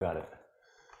Got it.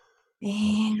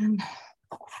 And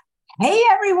hey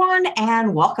everyone,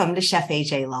 and welcome to Chef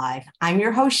AJ Live. I'm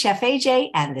your host, Chef AJ,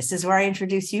 and this is where I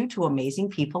introduce you to amazing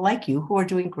people like you who are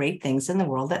doing great things in the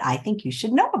world that I think you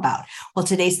should know about. Well,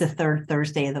 today's the third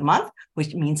Thursday of the month,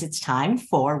 which means it's time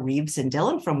for Reeves and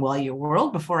Dylan from Well Your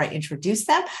World. Before I introduce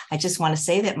them, I just want to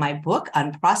say that my book,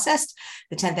 Unprocessed,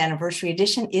 the 10th anniversary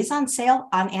edition, is on sale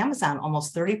on Amazon,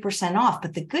 almost 30% off.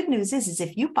 But the good news is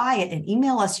if you buy it and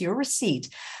email us your receipt,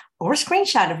 or a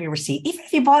screenshot of your receipt, even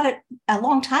if you bought it a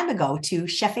long time ago, to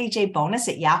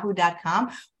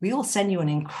chefajbonus@yahoo.com, we will send you an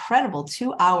incredible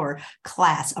 2-hour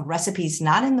class of recipes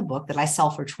not in the book that I sell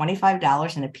for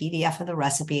 $25 and a PDF of the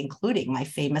recipe, including my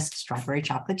famous strawberry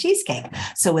chocolate cheesecake.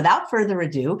 So without further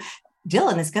ado,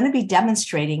 Dylan is going to be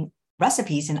demonstrating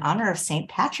recipes in honor of St.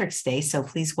 Patrick's Day. So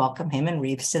please welcome him and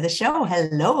Reeves to the show.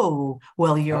 Hello,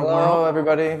 Well Your World. Hello,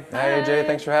 everybody. Hi, AJ.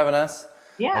 Thanks for having us.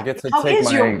 Yeah. I get to How take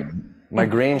is my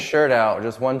green shirt out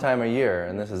just one time a year,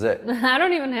 and this is it. I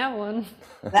don't even have one.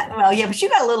 Well, yeah, but you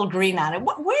got a little green on it.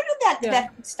 Where did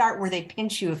that start where they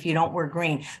pinch you if you don't wear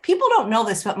green? People don't know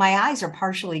this, but my eyes are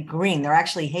partially green. They're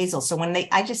actually hazel. So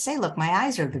I just say, look, my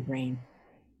eyes are the green.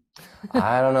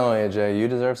 I don't know, AJ. You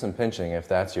deserve some pinching if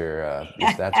that's your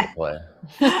play.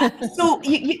 So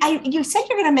you said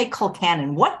you're going to make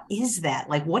Colcannon. What is that?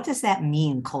 Like, what does that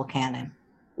mean, Colcannon?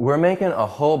 We're making a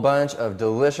whole bunch of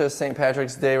delicious St.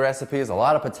 Patrick's Day recipes, a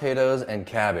lot of potatoes and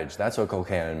cabbage. That's what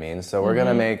Colcannon means. So we're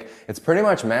gonna make, it's pretty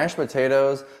much mashed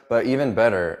potatoes, but even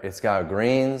better, it's got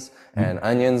greens and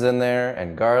onions in there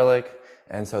and garlic.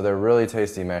 And so they're really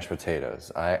tasty mashed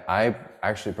potatoes. I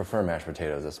actually prefer mashed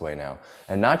potatoes this way now.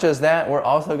 And not just that, we're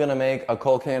also gonna make a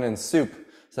Colcannon soup.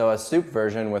 So a soup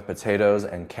version with potatoes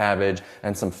and cabbage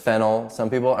and some fennel. Some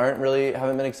people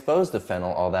haven't been exposed to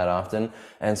fennel all that often.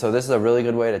 And so this is a really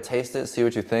good way to taste it, see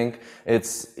what you think.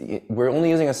 We're only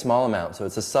using a small amount, so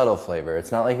it's a subtle flavor.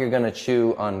 It's not like you're gonna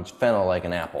chew on fennel like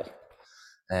an apple.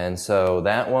 And so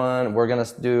that one, we're gonna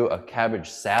do a cabbage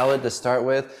salad to start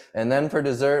with. And then for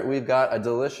dessert, we've got a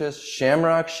delicious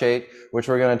Shamrock shake, which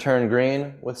we're gonna turn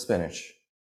green with spinach.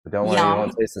 But don't worry, you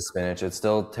won't taste the spinach. It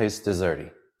still tastes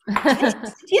desserty. Do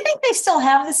you think they still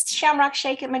have this Shamrock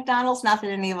shake at McDonald's? Not that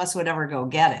any of us would ever go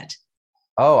get it.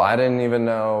 Oh, I didn't even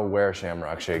know where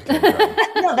Shamrock shake came from.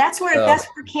 No, that's where it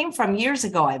came from years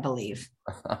ago, I believe.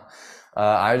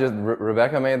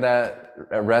 Rebecca made that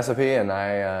recipe, and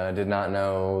I did not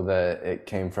know that it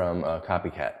came from a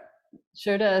copycat.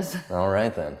 Sure does. All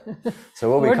right then. So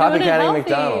we'll be copycatting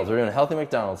McDonald's. We're doing healthy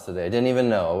McDonald's today. I didn't even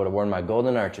know. I would have worn my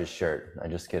Golden Arches shirt.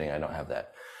 I'm just kidding. I don't have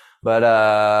that. But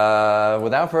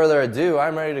without further ado,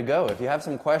 I'm ready to go. If you have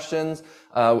some questions,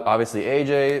 obviously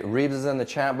AJ, Reeves is in the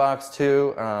chat box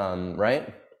too,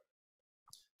 right?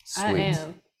 Sweet.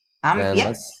 I am.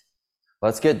 Then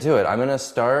let's get to it. I'm gonna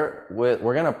start with,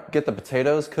 we're gonna get the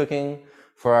potatoes cooking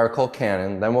for our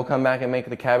Colcannon. Then we'll come back and make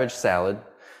the cabbage salad.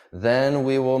 Then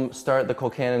we will start the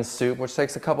Colcannon soup, which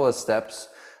takes a couple of steps,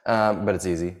 but it's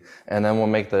easy. And then we'll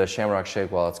make the Shamrock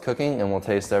shake while it's cooking, and we'll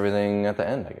taste everything at the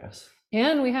end, I guess.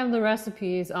 And we have the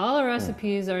recipes. All the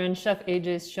recipes are in Chef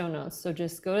AJ's show notes. So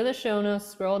just go to the show notes,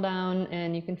 scroll down,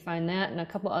 and you can find that and a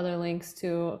couple other links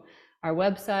to our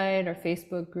website, our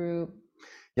Facebook group.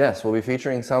 Yes, we'll be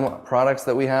featuring some products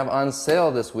that we have on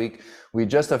sale this week. We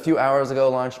just a few hours ago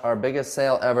launched our biggest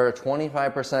sale ever,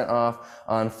 25% off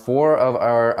on 4 of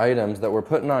our items that we're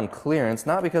putting on clearance,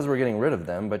 not because we're getting rid of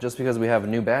them, but just because we have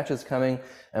new batches coming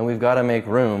and we've got to make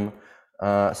room.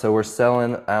 So we're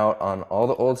selling out on all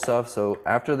the old stuff. So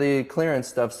after the clearance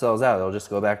stuff sells out, it'll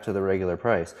just go back to the regular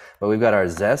price. But we've got our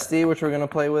Zesty, which we're going to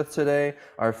play with today.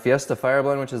 Our Fiesta Fire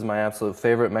Blend, which is my absolute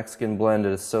favorite Mexican blend.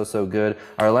 It is so good.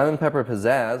 Our Lemon Pepper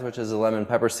Pizzazz, which is a lemon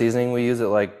pepper seasoning. We use it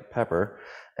like pepper.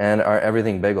 And our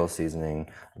Everything Bagel seasoning.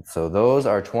 So those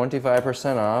are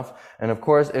 25% off. And of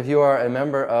course, if you are a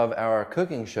member of our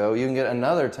cooking show, you can get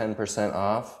another 10%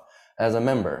 off as a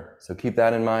member. So keep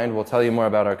that in mind. We'll tell you more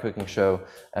about our cooking show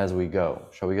as we go.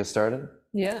 Shall we get started?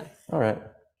 Yeah. All right.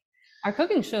 Our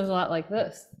cooking show is a lot like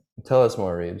this. Tell us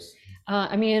more, Reeves.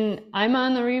 I'm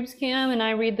on the Reeves cam and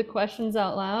I read the questions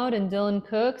out loud and Dylan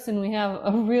cooks and we have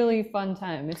a really fun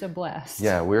time. It's a blast.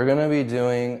 Yeah, we're going to be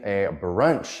doing a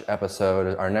brunch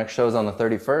episode. Our next show is on the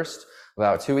 31st,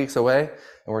 about 2 weeks away.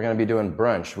 And we're going to be doing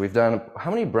brunch. We've done, how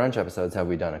many brunch episodes have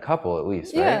we done? A couple at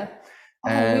least, right? Yeah.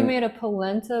 We made a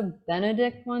polenta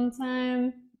Benedict one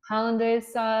time,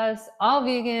 hollandaise sauce, all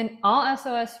vegan, all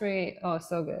SOS free. Oh,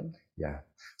 so good. Yeah.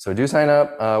 So do sign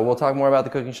up. We'll talk more about the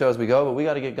cooking show as we go, but we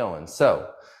got to get going. So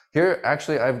Here,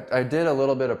 actually, I did a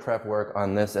little bit of prep work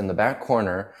on this in the back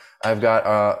corner. I've got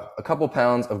a couple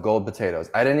pounds of gold potatoes.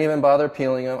 I didn't even bother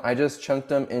peeling them. I just chunked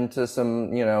them into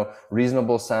some,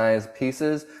 reasonable size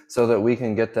pieces so that we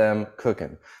can get them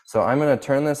cooking. So I'm going to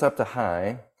turn this up to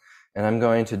high, and I'm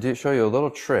going to show you a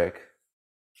little trick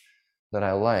that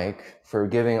I like for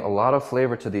giving a lot of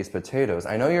flavor to these potatoes.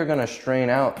 I know you're going to strain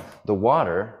out the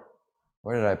water.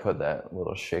 Where did I put that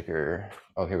little shaker?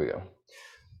 Oh, here we go.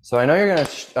 So I know you're going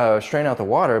to strain out the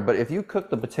water, but if you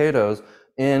cook the potatoes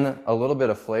in a little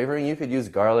bit of flavoring, you could use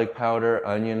garlic powder,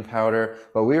 onion powder,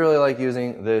 but we really like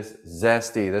using this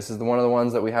zesty. This is one of the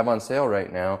ones that we have on sale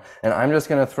right now. And I'm just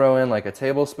going to throw in like a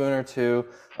tablespoon or two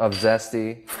of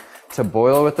zesty to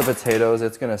boil with the potatoes.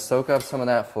 It's going to soak up some of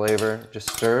that flavor. Just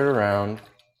stir it around,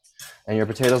 and your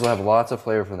potatoes will have lots of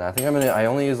flavor from that. I think I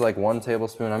only use like 1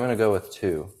 tablespoon. I'm going to go with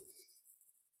 2.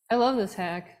 I love this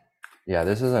hack. Yeah,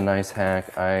 this is a nice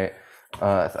hack. I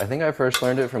think I first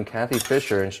learned it from Kathy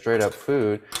Fisher in Straight Up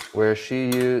Food, where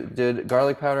she did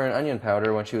garlic powder and onion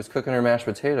powder when she was cooking her mashed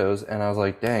potatoes, and I was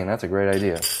like, dang, that's a great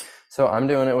idea. So I'm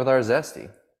doing it with our zesty.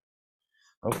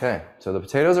 Okay, so the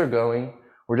potatoes are going.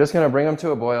 We're just going to bring them to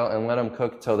a boil and let them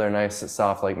cook till they're nice and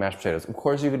soft like mashed potatoes. Of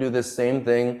course, you could do this same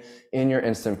thing in your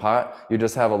Instant Pot. You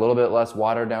just have a little bit less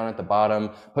water down at the bottom,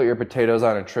 put your potatoes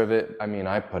on a trivet. I mean,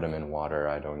 I put them in water.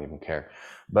 I don't even care.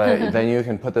 But then you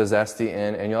can put the zesty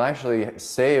in, and you'll actually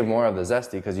save more of the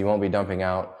zesty because you won't be dumping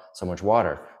out so much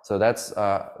water. So that's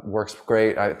works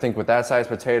great. I think with that size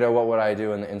potato, what would I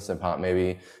do in the Instant Pot?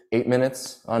 Maybe 8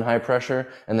 minutes on high pressure,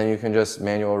 and then you can just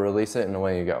manual release it, and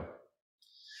away you go.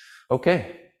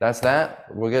 Okay. That's that.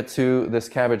 We'll get to this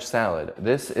cabbage salad.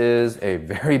 This is a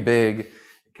very big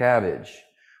cabbage.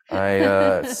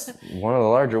 It's one of the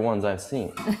larger ones I've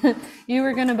seen. You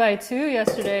were going to buy 2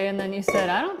 yesterday, and then you said,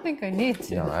 I don't think I need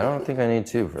 2. No, I don't think I need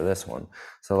 2 for this one.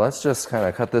 So let's just kind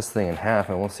of cut this thing in half,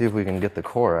 and we'll see if we can get the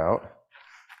core out.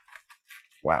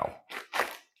 Wow.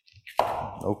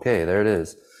 Okay, there it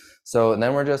is. So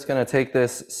then we're just going to take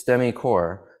this stemmy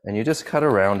core, and you just cut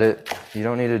around it. You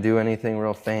don't need to do anything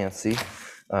real fancy.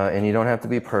 And you don't have to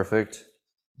be perfect,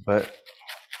 but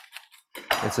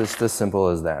it's just as simple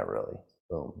as that, really.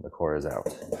 Boom, the core is out.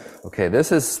 Okay,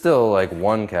 this is still like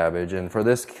 1 cabbage, and for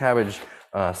this cabbage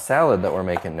salad that we're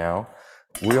making now,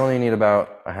 we only need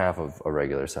about a half of a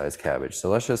regular sized cabbage. So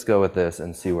let's just go with this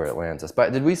and see where it lands us.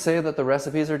 But did we say that the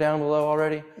recipes are down below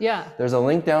already? Yeah. There's a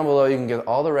link down below. You can get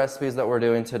all the recipes that we're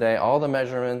doing today, all the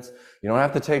measurements. You don't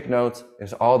have to take notes.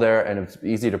 It's all there, and it's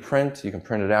easy to print. You can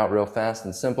print it out real fast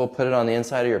and simple, put it on the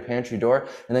inside of your pantry door,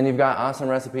 and then you've got awesome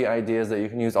recipe ideas that you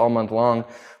can use all month long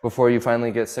before you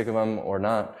finally get sick of them or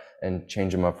not and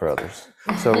change them up for others.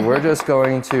 So we're just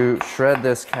going to shred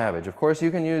this cabbage. Of course,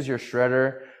 you can use your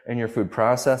shredder in your food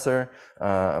processor,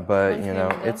 but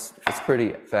it's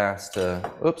pretty fast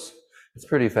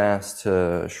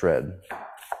to shred.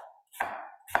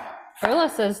 Perla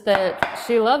says that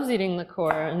she loves eating the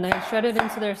core, and they shred it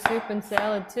into their soup and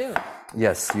salad too.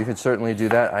 Yes, you could certainly do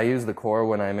that. I use the core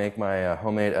when I make my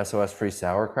homemade SOS-free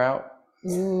sauerkraut.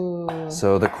 Ooh.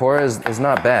 So the core is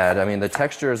not bad. I mean, the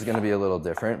texture is going to be a little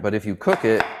different, but if you cook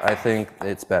it, I think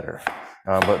it's better.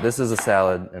 But this is a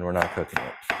salad, and we're not cooking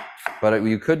it. But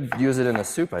you could use it in a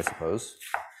soup, I suppose.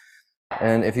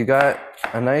 And if you got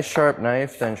a nice sharp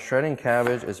knife, then shredding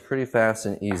cabbage is pretty fast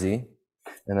and easy.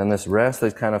 And then this rest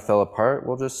that kind of fell apart,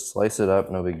 we'll just slice it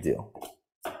up, no big deal.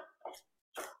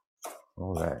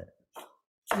 All right.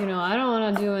 I don't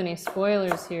want to do any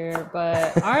spoilers here,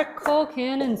 but our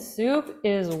Colcannon soup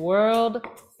is world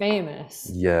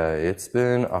famous. Yeah, it's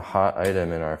been a hot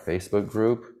item in our Facebook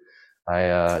group.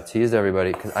 I teased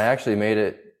everybody because I actually made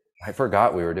it. I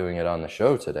forgot we were doing it on the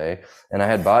show today, and I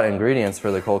had bought ingredients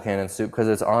for the Colcannon soup because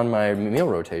it's on my meal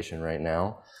rotation right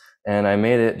now. And I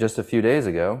made it just a few days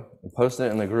ago, posted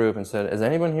it in the group and said, has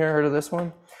anyone here heard of this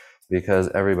one? Because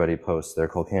everybody posts their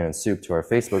Colcannon soup to our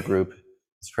Facebook group.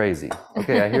 It's crazy.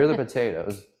 Okay, I hear the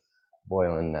potatoes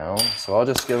boiling now. So I'll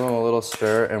just give them a little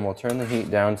stir, and we'll turn the heat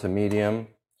down to medium.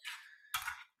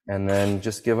 And then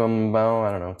just give them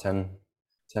about,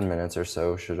 10 minutes or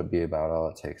so should be about all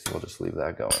it takes. We'll just leave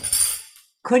that going.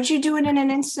 Could you do it in an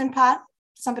Instant Pot?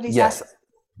 Somebody's Yes. asked.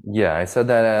 Yeah, I said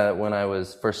that when I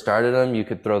was first started them, you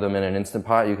could throw them in an Instant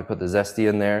Pot. You could put the zesty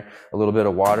in there, a little bit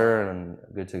of water, and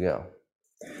good to go.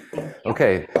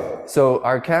 Okay, so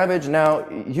our cabbage now,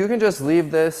 you can just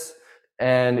leave this,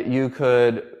 and you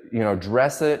could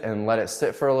dress it and let it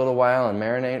sit for a little while and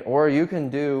marinate, or you can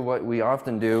do what we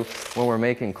often do when we're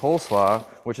making coleslaw,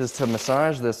 which is to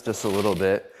massage this just a little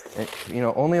bit, and,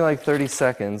 only like 30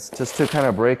 seconds, just to kind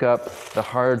of break up the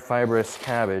hard fibrous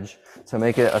cabbage to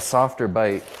make it a softer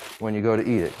bite when you go to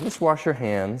eat it. Just wash your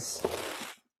hands,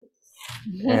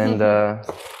 and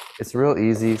it's real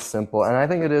easy, simple, and I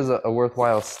think it is a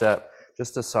worthwhile step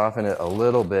just to soften it a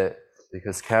little bit,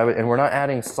 because cabbage, and we're not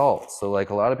adding salt, so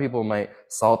like a lot of people might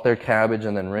salt their cabbage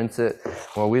and then rinse it.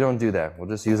 Well, we don't do that. We'll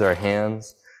just use our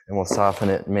hands and we'll soften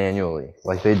it manually,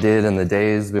 like they did in the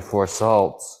days before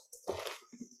salt.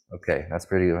 Okay, that's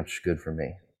pretty much good for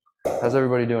me. How's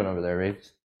everybody doing over there,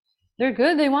 Reeves? They're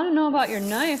good. They want to know about your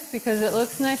knife because it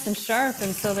looks nice and sharp,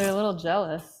 and so they're a little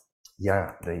jealous.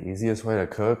 Yeah, the easiest way to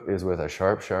cook is with a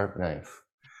sharp, sharp knife.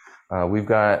 We've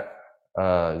got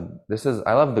I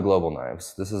love the Global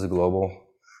knives. This is a Global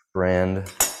brand.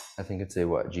 I think it's a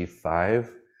G5.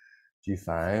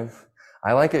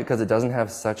 I like it because it doesn't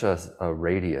have such a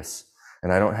radius,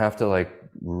 and I don't have to like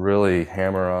really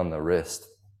hammer on the wrist.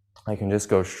 I can just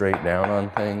go straight down on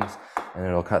things and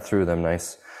it'll cut through them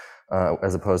nice,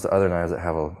 as opposed to other knives that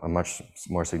have a much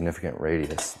more significant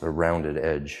radius, the rounded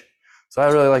edge. So I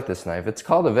really like this knife. It's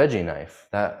called a veggie knife.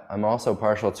 That I'm also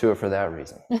partial to it for that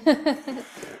reason.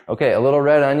 Okay, a little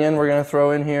red onion we're gonna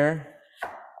throw in here.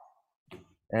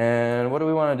 And what do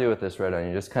we want to do with this red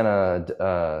onion? Just kind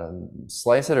of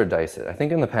slice it or dice it. I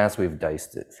think in the past we've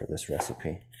diced it for this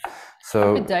recipe.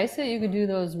 So you could dice it. You could do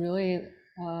those really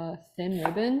thin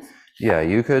ribbons. Yeah,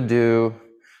 you could do.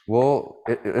 Well,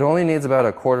 it only needs about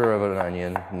a quarter of an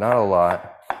onion, not a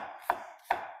lot.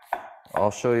 I'll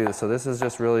show you. So this is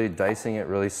just really dicing it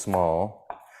really small.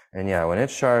 And yeah, when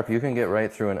it's sharp, you can get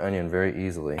right through an onion very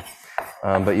easily.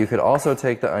 But you could also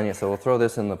take the onion. So we'll throw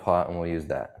this in the pot and we'll use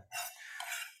that.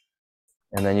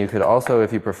 And then you could also,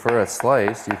 if you prefer a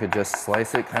slice, you could just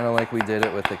slice it kind of like we did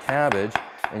it with the cabbage.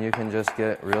 And you can just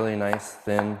get really nice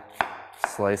thin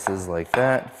slices like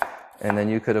that. And then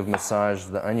you could have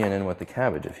massaged the onion in with the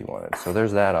cabbage if you wanted. So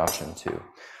there's that option too.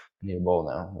 I need a bowl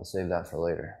now. We'll save that for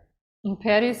later. And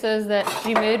Patty says that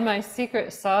she made my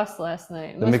secret sauce last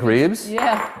night. The McReeves?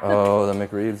 Yeah. Oh, the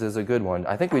McReeves is a good one.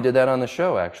 I think we did that on the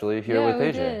show actually here with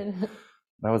AJ. Did.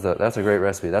 That's a great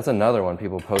recipe. That's another one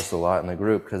people post a lot in the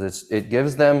group because it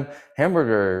gives them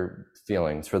hamburger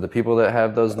feelings for the people that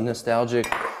have those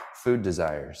nostalgic food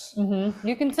desires. Mm-hmm.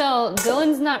 You can tell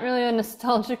Dylan's not really a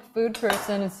nostalgic food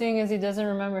person, and seeing as he doesn't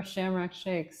remember Shamrock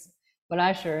shakes, but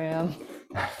I sure am.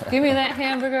 Give me that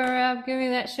hamburger wrap, give me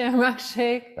that Shamrock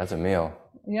shake. That's a meal.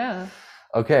 Yeah.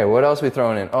 Okay, what else are we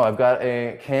throwing in? Oh, I've got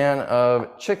a can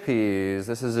of chickpeas.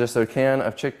 This is just a can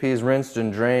of chickpeas rinsed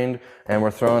and drained, and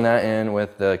we're throwing that in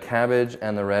with the cabbage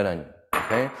and the red onion.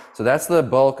 Okay, so that's the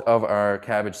bulk of our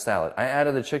cabbage salad. I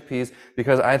added the chickpeas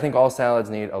because I think all salads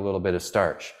need a little bit of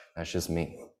starch. That's just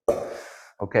me.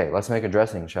 Okay, let's make a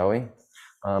dressing, shall we?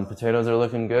 Potatoes are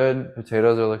looking good.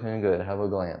 Potatoes are looking good. Have a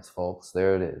glance, folks.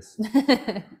 There it is.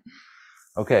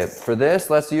 Okay, for this,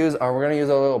 we're going to use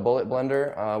a little bullet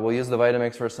blender. We'll use the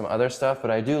Vitamix for some other stuff, but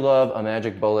I do love a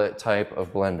Magic Bullet type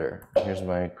of blender. Here's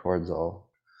my cords all.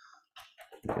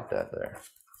 Get that there.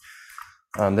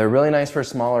 They're really nice for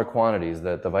smaller quantities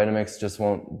that the Vitamix just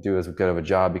won't do as good of a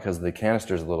job because the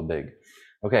canister's a little big.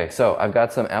 Okay, so I've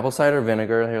got some apple cider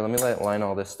vinegar. Here, let me line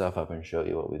all this stuff up and show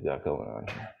you what we've got going on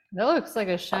here. That looks like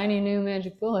a shiny new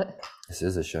Magic Bullet. This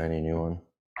is a shiny new one.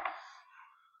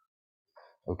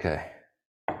 Okay,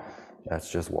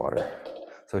 that's just water.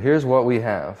 So here's what we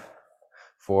have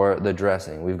for the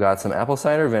dressing. We've got some apple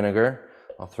cider vinegar.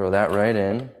 I'll throw that right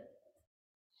in.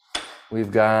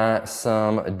 We've got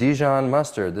some Dijon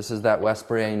mustard. This is that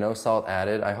Westbury no salt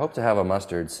added. I hope to have a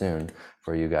mustard soon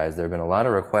for you guys. There have been a lot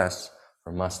of requests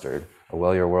for mustard, a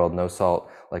Well Your World no salt,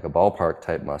 like a ballpark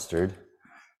type mustard.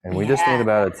 And we just need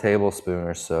about a tablespoon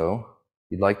or so.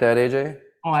 You'd like that, AJ?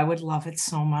 Oh, I would love it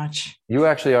so much. You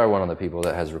actually are one of the people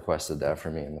that has requested that for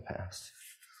me in the past.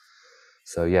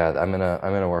 So yeah, I'm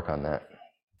gonna work on that.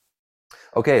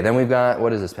 Okay, then we've got,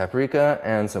 what is this, paprika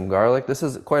and some garlic. This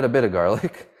is quite a bit of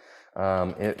garlic.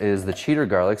 It is the cheater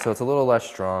garlic, so it's a little less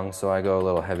strong, so I go a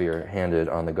little heavier handed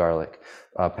on the garlic.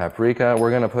 Paprika, we're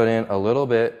gonna put in a little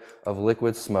bit of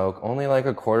liquid smoke, only like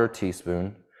a quarter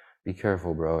teaspoon. Be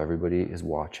careful, bro, everybody is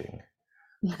watching.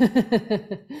 Just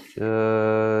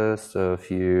a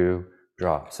few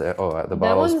drops. Oh, the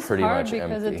bottle's pretty much empty. That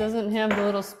one's hard because it doesn't have the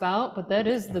little spout, but that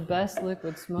is the best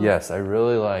liquid smoke. Yes, I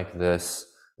really like this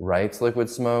Wright's liquid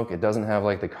smoke. It doesn't have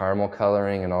like the caramel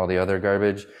coloring and all the other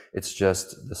garbage. It's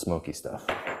just the smoky stuff.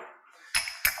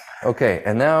 Okay,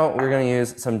 and now we're going to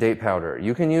use some date powder.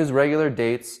 You can use regular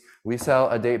dates, We sell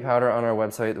a date powder on our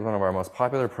website, one of our most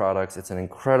popular products. It's an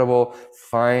incredible,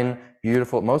 fine,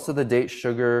 beautiful, most of the date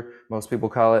sugar, most people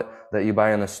call it, that you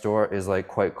buy in the store is like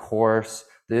quite coarse.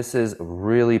 This is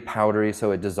really powdery, so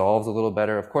it dissolves a little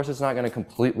better. Of course, it's not going to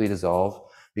completely dissolve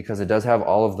because it does have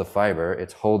all of the fiber.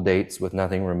 It's whole dates with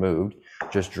nothing removed,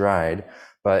 just dried.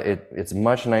 But it's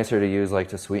much nicer to use, like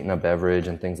to sweeten a beverage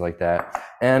and things like that.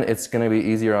 And it's going to be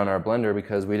easier on our blender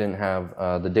because we didn't have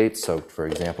the dates soaked, for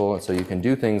example. And so you can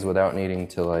do things without needing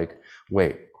to like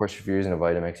wait. Of course, if you're using a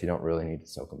Vitamix, you don't really need to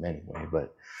soak them anyway.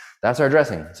 But that's our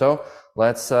dressing. So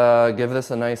let's give this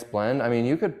a nice blend. I mean,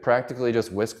 you could practically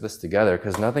just whisk this together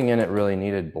because nothing in it really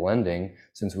needed blending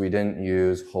since we didn't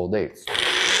use whole dates.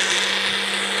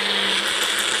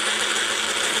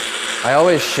 I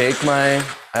always shake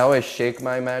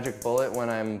my magic bullet when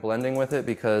I'm blending with it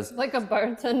because like a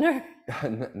bartender.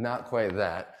 Not quite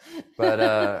that, but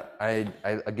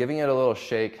giving it a little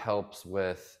shake helps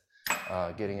with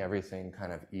getting everything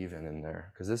kind of even in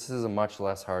there because this is a much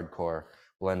less hardcore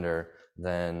blender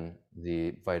than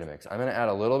the Vitamix. I'm going to add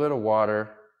a little bit of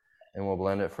water and we'll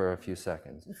blend it for a few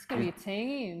seconds. It's going to be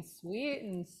tangy and sweet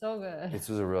and so good. This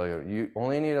was a really good. You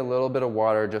only need a little bit of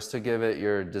water just to give it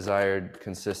your desired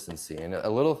consistency. And a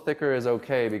little thicker is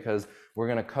okay because we're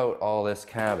going to coat all this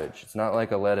cabbage. It's not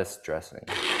like a lettuce dressing.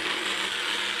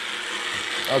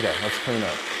 Okay, let's clean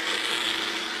up.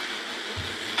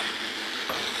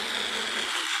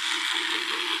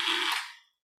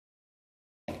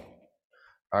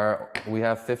 We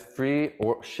have free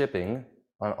shipping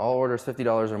on all orders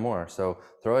 $50 or more. So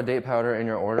throw a date powder in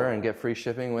your order and get free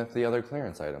shipping with the other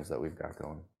clearance items that we've got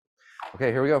going.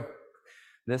 Okay, here we go.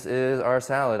 This is our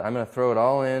salad. I'm going to throw it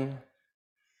all in.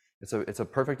 It's a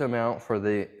perfect amount for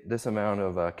this amount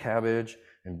of cabbage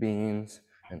and beans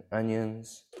and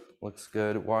onions. Looks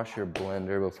good. Wash your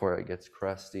blender before it gets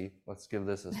crusty. Let's give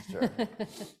this a stir.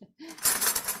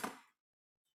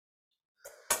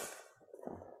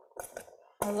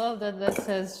 I love that this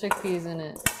has chickpeas in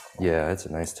it. Yeah, it's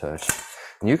a nice touch.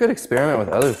 And you could experiment with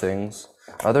other things,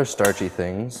 other starchy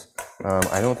things.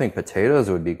 I don't think potatoes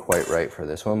would be quite right for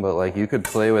this one, but like you could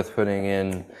play with putting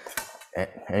in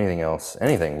anything else,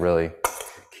 anything really.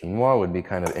 Quinoa would be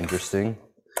kind of interesting,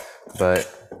 but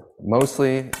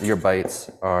mostly your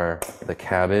bites are the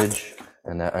cabbage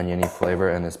and that oniony flavor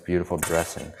and this beautiful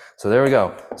dressing. So there we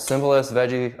go. Simplest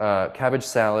veggie cabbage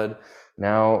salad.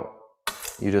 Now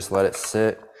you just let it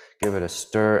sit, give it a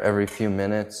stir every few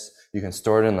minutes. You can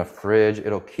store it in the fridge.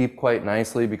 It'll keep quite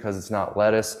nicely because it's not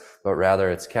lettuce, but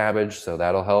rather it's cabbage, so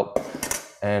that'll help.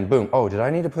 And boom. Oh, did I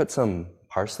need to put some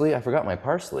parsley? I forgot my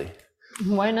parsley.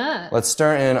 Why not? Let's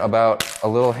stir in about a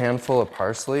little handful of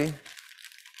parsley.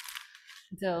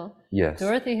 Dill. Yes.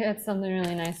 Dorothy had something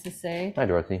really nice to say. Hi,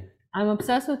 Dorothy. I'm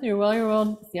obsessed with your Well Your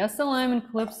World Fiesta Lime and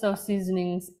Calypso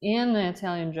seasonings and the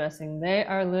Italian dressing. They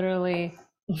are literally...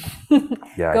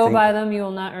 Yeah, Go buy them, you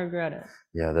will not regret it.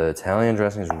 Yeah, the Italian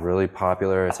dressing is really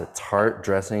popular. It's a tart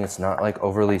dressing. It's not like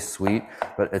overly sweet,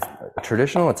 but it's a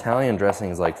traditional Italian dressing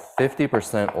is like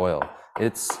 50% oil.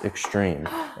 It's extreme.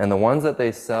 And the ones that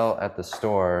they sell at the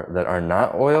store that are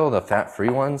not oil, the fat-free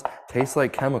ones, taste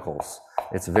like chemicals.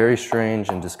 It's very strange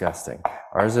and disgusting.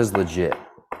 Ours is legit.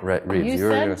 Reeves, you were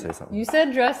going to say something. You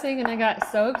said dressing, and I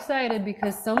got so excited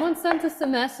because someone sent us a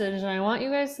message, and I want you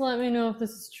guys to let me know if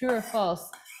this is true or false,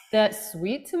 that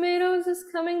sweet tomatoes is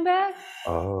coming back.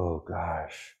 Oh,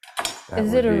 gosh.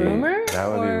 Is it a rumor? That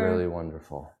would be really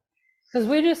wonderful. Because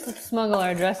we just smuggle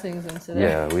our dressings into there.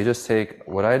 Yeah, we just take,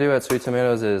 what I do at Sweet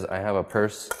Tomatoes is I have a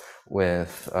purse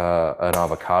with an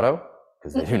avocado,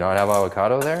 because they do not have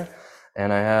avocado there,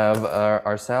 and I have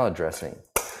our salad dressing.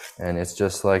 And it's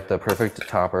just like the perfect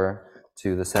topper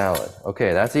to the salad.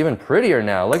 Okay, that's even prettier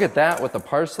now. Look at that with the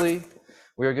parsley.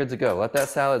 We are good to go. Let that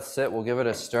salad sit. We'll give it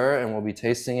a stir, and we'll be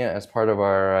tasting it as part of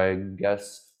our, I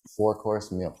guess,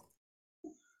 4-course meal.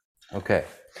 Okay,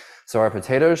 so our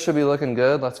potatoes should be looking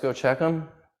good. Let's go check them.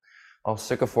 I'll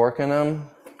stick a fork in them.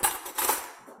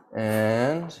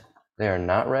 And they are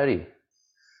not ready.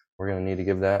 We're going to need to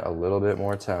give that a little bit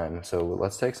more time. So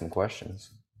let's take some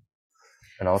questions.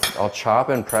 And I'll chop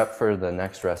and prep for the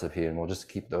next recipe, and we'll just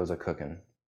keep those a-cooking.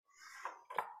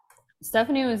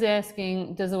 Stephanie was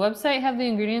asking, does the website have the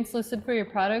ingredients listed for your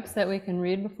products that we can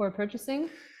read before purchasing?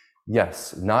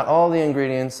 Yes, not all the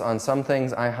ingredients. On some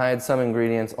things, I hide some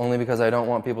ingredients only because I don't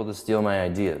want people to steal my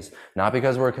ideas. Not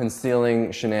because we're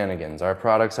concealing shenanigans. Our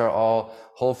products are all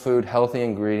whole food, healthy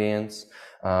ingredients.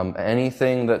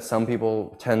 Anything that some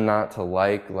people tend not to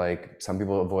like some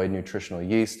people avoid nutritional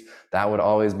yeast, that would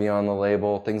always be on the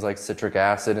label. Things like citric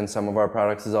acid in some of our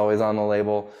products is always on the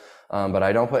label. but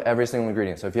I don't put every single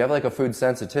ingredient. So if you have like a food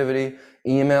sensitivity,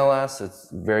 email us. It's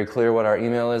very clear what our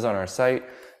email is on our site,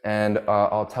 and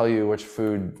I'll tell you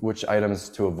which items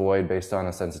to avoid based on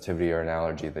a sensitivity or an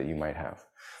allergy that you might have.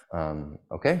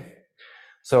 Okay,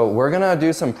 so we're gonna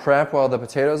do some prep while the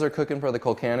potatoes are cooking for the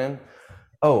Colcannon.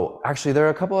 Oh, actually, there are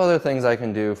a couple other things I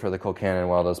can do for the Colcannon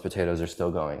while those potatoes are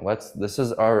still going. This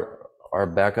is our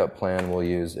backup plan we'll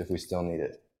use if we still need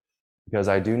it, because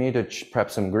I do need to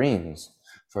prep some greens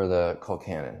for the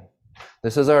Colcannon.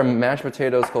 This is our mashed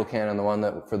potatoes Colcannon, the one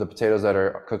that for the potatoes that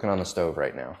are cooking on the stove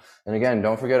right now. And again,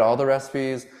 don't forget all the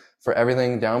recipes for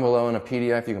everything down below in a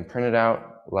PDF. You can print it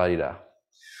out, la-di-da.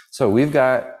 So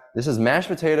this is mashed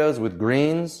potatoes with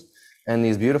greens and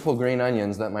these beautiful green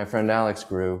onions that my friend Alex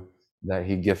grew that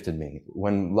he gifted me.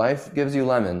 When life gives you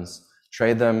lemons,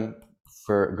 trade them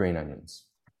for green onions.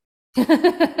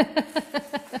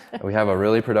 We have a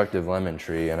really productive lemon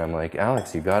tree, and I'm like,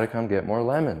 Alex, you gotta come get more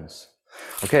lemons.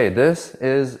 Okay, this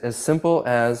is as simple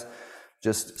as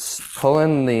just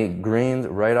pulling the greens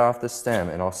right off the stem,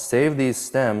 and I'll save these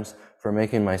stems for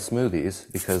making my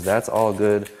smoothies, because that's all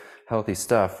good, healthy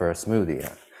stuff for a smoothie.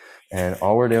 And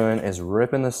all we're doing is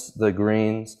ripping the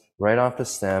greens right off the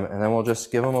stem, and then we'll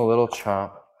just give them a little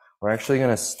chop. We're actually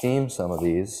gonna steam some of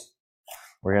these.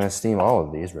 We're gonna steam all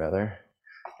of these, rather,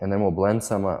 and then we'll blend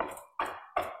some up.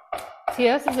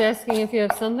 TS is asking if you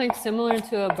have something similar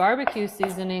to a barbecue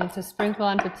seasoning to sprinkle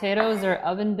on potatoes or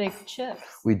oven-baked chips.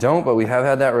 We don't, but we have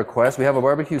had that request. We have a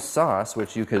barbecue sauce,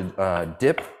 which you could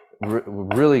dip,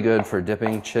 really good for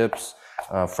dipping chips,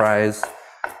 fries,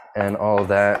 and all of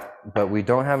that. But we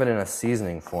don't have it in a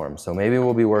seasoning form. So maybe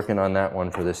we'll be working on that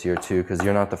one for this year too, because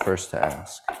you're not the first to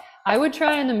ask. I would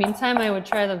try, in the meantime, I would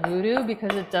try the voodoo,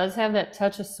 because it does have that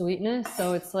touch of sweetness.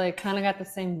 So it's like kind of got the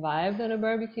same vibe that a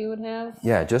barbecue would have.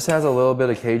 Yeah, it just has a little bit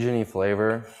of Cajun-y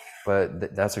flavor,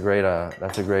 but that's a great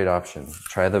option.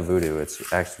 Try the voodoo.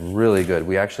 It's actually really good.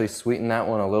 We actually sweeten that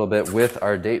one a little bit with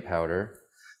our date powder,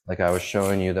 like I was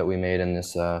showing you that we made in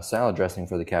this salad dressing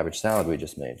for the cabbage salad we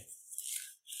just made.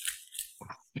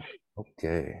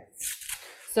 Okay.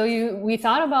 So we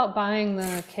thought about buying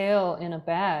the kale in a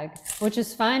bag, which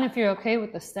is fine if you're okay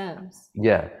with the stems.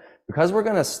 Yeah, because we're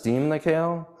gonna steam the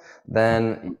kale,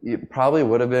 then it probably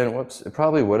would have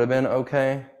been,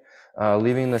 okay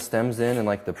leaving the stems in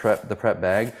like the prep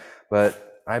bag,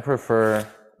 but I prefer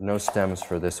no stems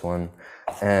for this one.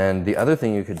 And the other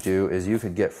thing you could do is you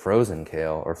could get frozen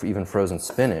kale or even frozen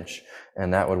spinach,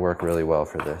 and that would work really well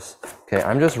for this. Okay,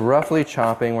 I'm just roughly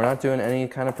chopping. We're not doing any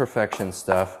kind of perfection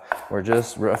stuff. We're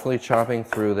just roughly chopping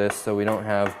through this so we don't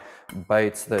have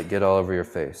bites that get all over your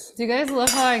face. Do you guys love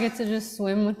how I get to just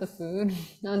swim with the food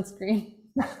on screen?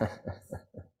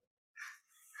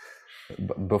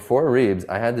 Before Reebs,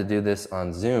 I had to do this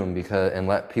on Zoom and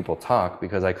let people talk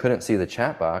because I couldn't see the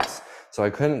chat box. So I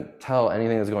couldn't tell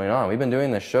anything that was going on. We've been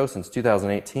doing this show since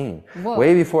 2018, Whoa.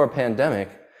 Way before a pandemic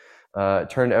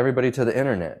turned everybody to the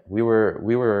internet. We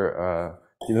were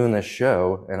doing this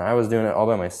show, and I was doing it all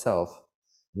by myself.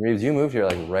 Reeves, you moved here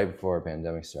like right before a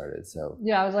pandemic started, so.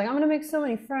 Yeah, I was like, I'm gonna make so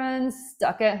many friends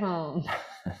stuck at home.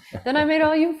 Then I made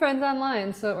all you friends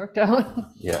online, so it worked out.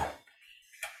 Yeah.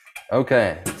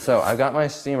 Okay, so I've got my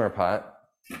steamer pot.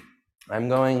 I'm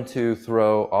going to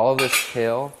throw all of this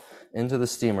kale into the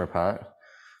steamer pot,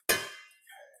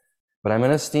 but I'm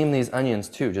going to steam these onions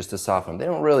too, just to soften them. They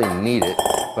don't really need it,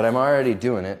 but I'm already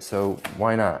doing it, so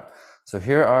why not? So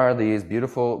here are these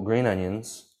beautiful green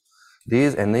onions.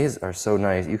 These are so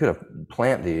nice. You could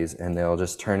plant these and they'll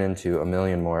just turn into a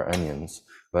million more onions,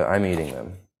 but I'm eating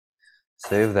them.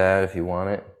 Save that if you want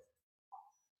it.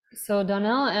 So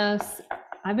Donnell asks,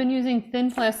 I've been using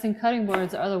thin plastic cutting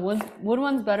boards. Are the wood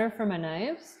ones better for my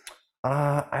knives?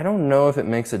 I don't know if it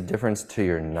makes a difference to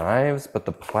your knives, but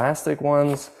the plastic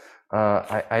ones,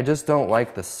 I just don't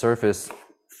like the surface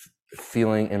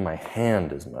feeling in my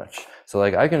hand as much. So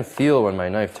like I can feel when my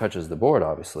knife touches the board,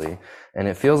 obviously, and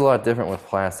it feels a lot different with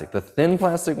plastic. The thin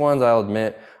plastic ones, I'll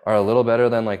admit, are a little better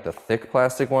than like the thick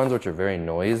plastic ones, which are very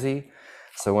noisy.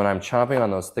 So when I'm chopping on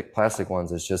those thick plastic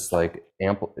ones, it's just like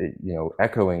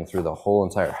echoing through the whole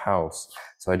entire house.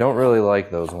 So I don't really like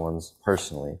those ones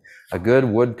personally. A good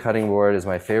wood cutting board is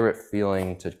my favorite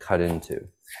feeling to cut into.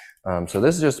 So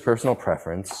this is just personal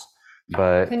preference,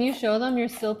 but. Can you show them your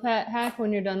still pat hack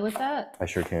when you're done with that? I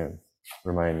sure can.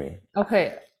 Remind me.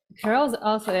 Okay. Carol's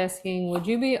also asking, would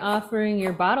you be offering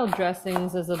your bottled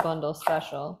dressings as a bundle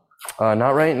special?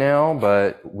 Not right now,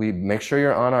 but we make sure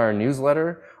you're on our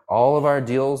newsletter. All of our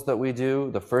deals that we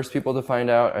do, the first people to find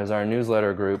out is our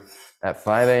newsletter group at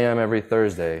 5 a.m. every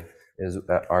Thursday is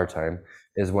at our time,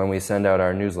 is when we send out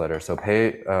our newsletter. So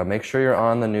make sure you're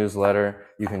on the newsletter.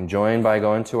 You can join by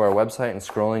going to our website and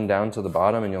scrolling down to the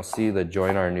bottom, and you'll see the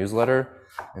join our newsletter.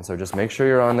 And so just make sure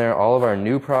you're on there. All of our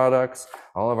new products,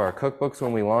 all of our cookbooks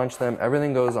when we launch them,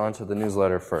 everything goes onto the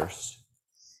newsletter first.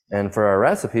 And for our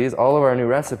recipes, all of our new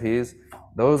recipes,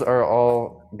 those are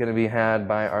all going to be had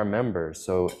by our members.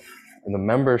 So the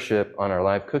membership on our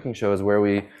live cooking show is where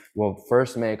we will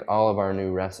first make all of our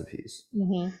new recipes.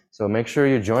 So make sure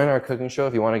you join our cooking show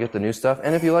if you want to get the new stuff.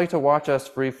 And if you like to watch us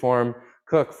freeform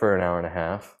cook for an hour and a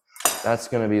half, that's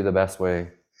going to be the best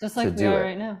way Just like to we do are it.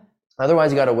 right now.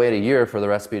 Otherwise, you got to wait a year for the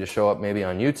recipe to show up maybe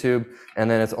on YouTube, and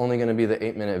then it's only going to be the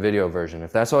 8-minute video version.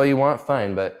 If that's all you want,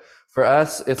 fine. But for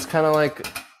us, it's kind of like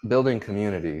building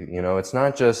community. You know, it's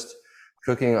not just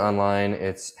cooking online.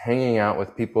 It's hanging out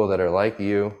with people that are like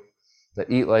you, that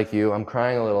eat like you. I'm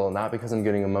crying a little, not because I'm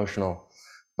getting emotional,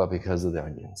 but because of the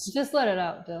onions. Just let it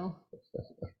out, Dill.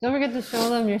 Don't forget to show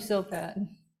them your silpat.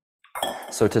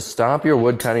 So to stop your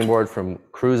wood cutting board from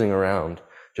cruising around,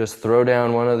 just throw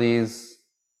down one of these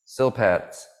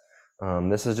silpats.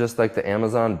 This is just like the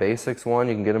Amazon Basics one.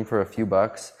 You can get them for a few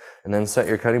bucks, and then set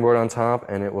your cutting board on top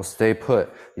and it will stay put.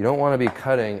 You don't want to be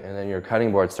cutting and then your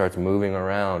cutting board starts moving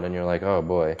around and you're like, oh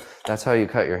boy, that's how you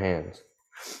cut your hands.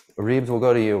 Reebs, will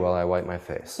go to you while I wipe my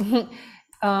face.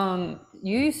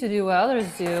 You used to do what others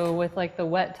do with like the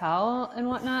wet towel and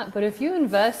whatnot, but if you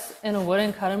invest in a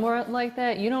wooden cutting board like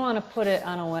that, you don't want to put it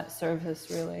on a wet surface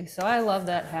really. So I love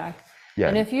that hack. Yeah.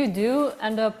 And if you do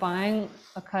end up buying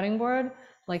a cutting board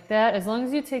like that, as long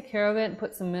as you take care of it and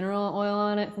put some mineral oil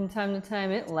on it from time to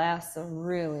time, it lasts a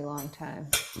really long time.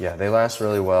 Yeah, they last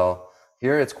really well.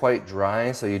 Here it's quite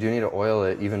dry, so you do need to oil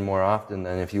it even more often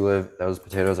than if you live, those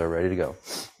potatoes are ready to go.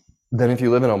 Then if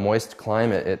you live in a moist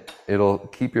climate, it'll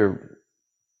keep your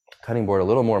cutting board a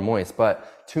little more moist,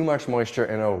 but too much moisture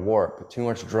and it'll warp, too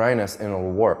much dryness and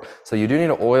it'll warp. So you do need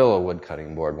to oil a wood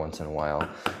cutting board once in a while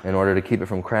in order to keep it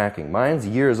from cracking. Mine's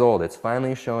years old. It's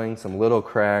finally showing some little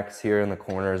cracks here in the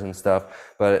corners and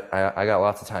stuff, but I got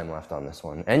lots of time left on this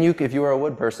one. And if you were a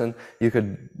wood person, you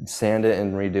could sand it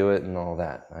and redo it and all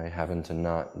that. I happen to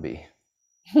not be.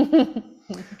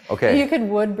 Okay. You could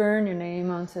wood burn your name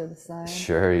onto the side.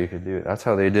 Sure, you could do it. That's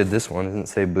how they did this one. It didn't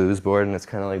say booze board, and it's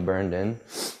kind of like burned in.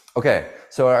 Okay,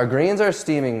 so our greens are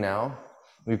steaming now.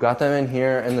 We've got them in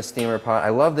here in the steamer pot. I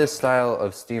love this style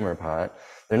of steamer pot.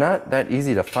 They're not that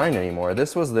easy to find anymore.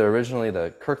 This was originally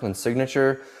the Kirkland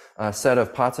Signature set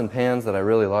of pots and pans that I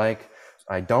really like.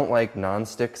 I don't like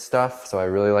non-stick stuff, so I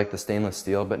really like the stainless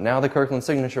steel, but now the Kirkland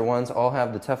Signature ones all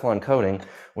have the Teflon coating,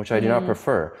 which I do not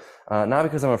prefer. Not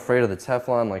because I'm afraid of the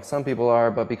Teflon like some people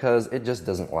are, but because it just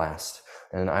doesn't last.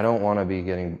 And I don't want to be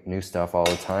getting new stuff all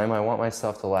the time. I want my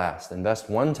stuff to last. Invest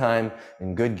one time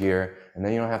in good gear, and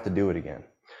then you don't have to do it again.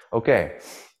 Okay,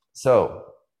 so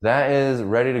that is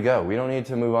ready to go. We don't need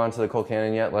to move on to the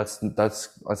Colcannon yet. Let's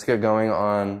get going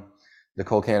on the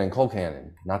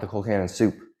Colcannon, not the Colcannon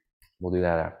soup. We'll do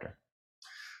that after.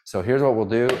 So here's what we'll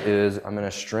do is I'm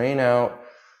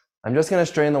just going to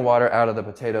strain the water out of the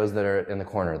potatoes that are in the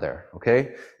corner there,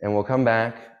 okay? And we'll come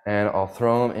back and I'll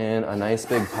throw them in a nice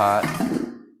big pot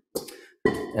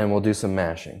and we'll do some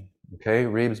mashing. Okay,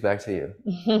 Reebs, back to you.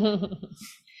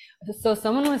 So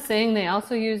someone was saying they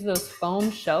also use those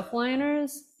foam shelf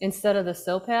liners instead of the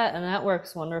silpat, and that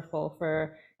works wonderful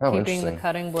for keeping the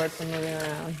cutting board from moving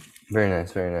around. Very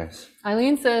nice, very nice.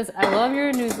 Eileen says, I love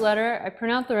your newsletter. I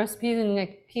print out the recipes and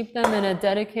I keep them in a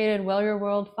dedicated Well Your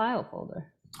World file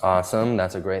folder. Awesome.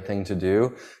 That's a great thing to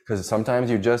do because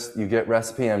sometimes you get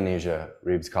recipe amnesia,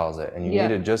 Reebs calls it, and you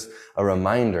needed just a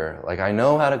reminder. Like, I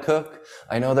know how to cook.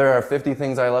 I know there are 50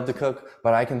 things I love to cook,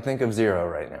 but I can think of 0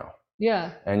 right now.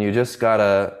 Yeah. And you just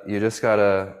gotta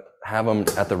have them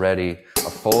at the ready. A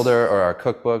folder or our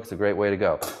cookbook is a great way to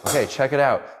go. Okay, check it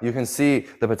out. You can see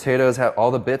the potatoes have all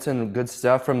the bits and good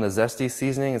stuff from the zesty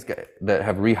seasonings that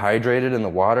have rehydrated in the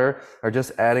water are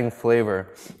just adding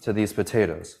flavor to these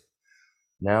potatoes.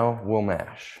 Now we'll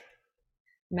mash.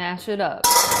 Mash it up.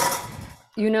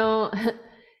 You know,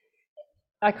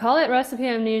 I call it recipe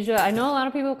amnesia. I know a lot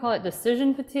of people call it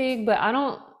decision fatigue, but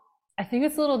I think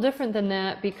it's a little different than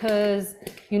that because,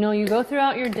 you know, you go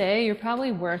throughout your day, you're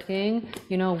probably working,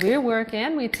 you know, we work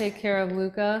and we take care of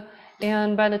Luca.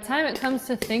 And by the time it comes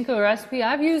to think of a recipe,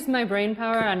 I've used my brain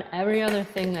power on every other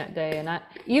thing that day. And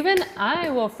I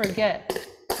will forget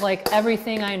like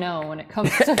everything I know when it comes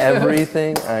to food.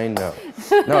 Everything I know.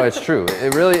 No, it's true.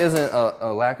 It really isn't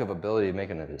a lack of ability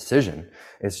making a decision.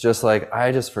 It's just like,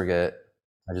 I just forget.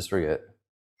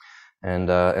 And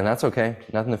that's okay.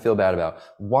 Nothing to feel bad about.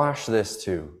 Wash this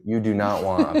too. You do not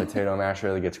want a potato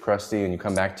masher that gets crusty and you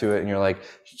come back to it and you're like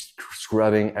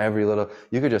scrubbing every little.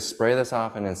 You could just spray this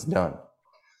off and it's done.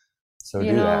 So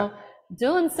do that.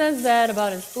 Dylan says that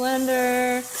about his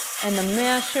blender and the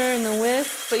masher and the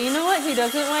whisk, but you know what he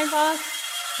doesn't wipe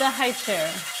off? The high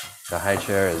chair. The high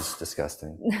chair is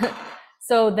disgusting.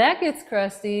 So that gets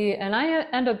crusty, and I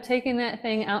end up taking that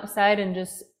thing outside and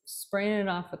just spraying it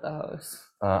off with the hose.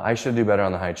 I should do better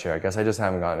on the high chair. I guess I just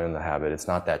haven't gotten in the habit. It's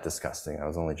not that disgusting. I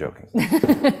was only joking.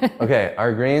 Okay,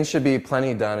 our greens should be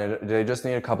plenty done. They just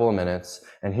need a couple of minutes.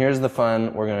 And here's the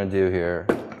fun we're going to do here.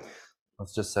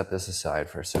 Let's just set this aside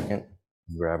for a second.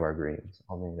 Grab our greens.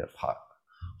 I'll need a pot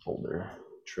holder,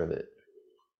 trivet.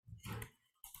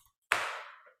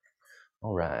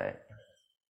 All right.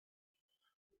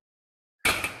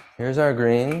 Here's our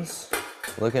greens,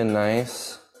 looking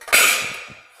nice.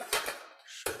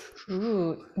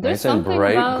 Ooh, there's nice and something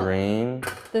bright about green.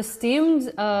 the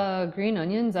steamed green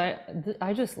onions.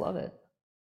 I just love it.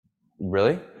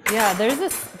 Really? Yeah,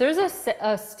 there's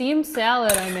a steamed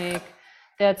salad I make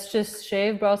that's just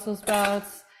shaved Brussels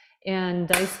sprouts and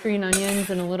diced green onions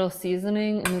and a little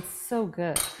seasoning, and it's so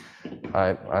good.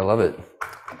 I love it.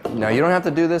 Now you don't have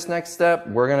to do this next step.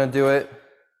 We're gonna do it.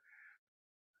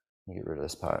 Let me get rid of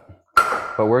this pot.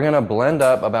 But we're gonna blend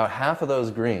up about half of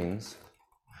those greens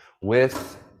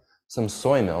with some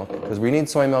soy milk, because we need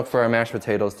soy milk for our mashed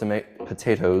potatoes to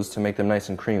make them nice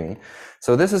and creamy.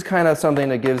 So this is kind of something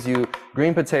that gives you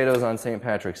green potatoes on St.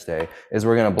 Patrick's Day. Is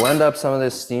we're gonna blend up some of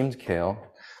this steamed kale,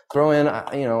 throw in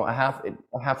a half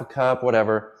a cup,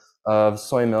 whatever, of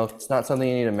soy milk. It's not something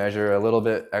you need to measure. A little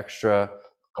bit extra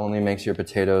only makes your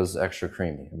potatoes extra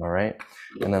creamy. Am I right?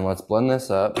 And then let's blend this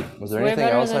up. Was there Way anything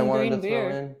better else I than wanted to green throw beer.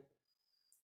 in?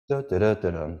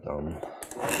 Da-da-da-da-dum-dum.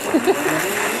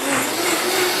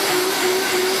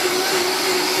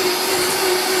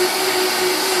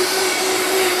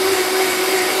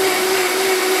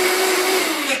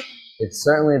 It's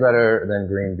certainly better than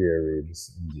green beer,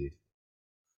 Reeves, indeed.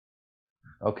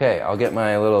 Okay, I'll get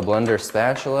my little blender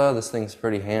spatula. This thing's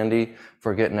pretty handy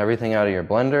for getting everything out of your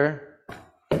blender.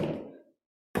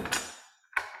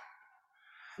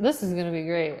 This is gonna be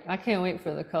great. I can't wait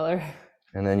for the color.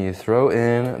 And then you throw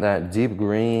in that deep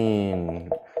green,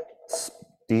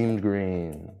 steamed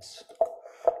greens.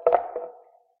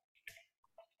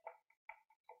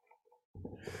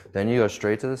 Then you go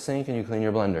straight to the sink and you clean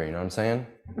your blender, you know what I'm saying?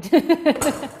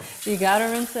 You gotta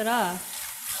rinse it off.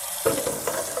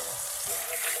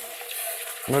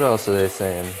 What else are they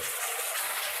saying?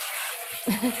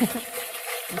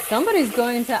 Somebody's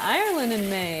going to Ireland in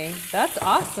May. That's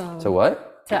awesome. To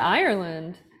what? To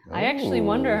Ireland. I actually Ooh.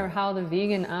 wonder how the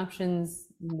vegan options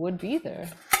would be there.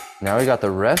 Now we got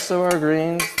the rest of our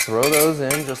greens. Throw those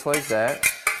in just like that.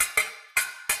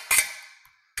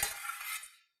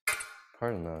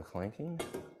 Pardon the clanking.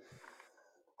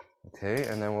 Okay,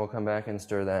 and then we'll come back and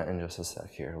stir that in just a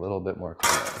sec here. A little bit more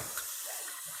clean.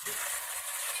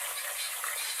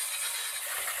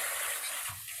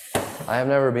 I have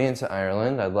never been to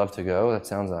Ireland. I'd love to go. That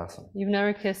sounds awesome. You've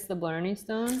never kissed the Blarney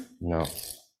Stone? No.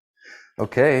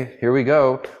 Okay, here we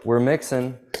go. We're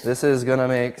mixing. This is gonna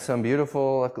make some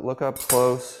beautiful, look up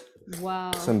close,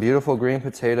 Wow. some beautiful green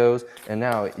potatoes. And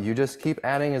now you just keep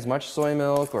adding as much soy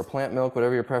milk or plant milk,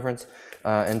 whatever your preference,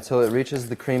 until it reaches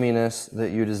the creaminess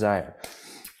that you desire.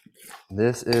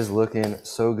 This is looking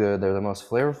so good. They're the most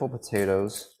flavorful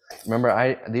potatoes.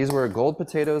 Remember, these were gold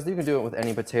potatoes. You can do it with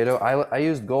any potato. I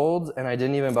used golds, and I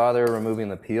didn't even bother removing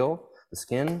the peel, the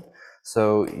skin.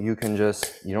 So you can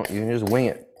just wing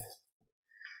it.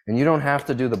 And you don't have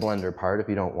to do the blender part if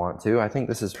you don't want to. I think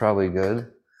this is probably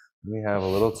good. We have a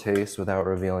little taste without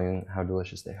revealing how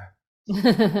delicious they are.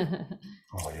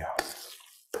 Oh yeah.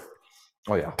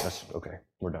 Oh yeah, that's okay.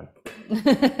 We're done.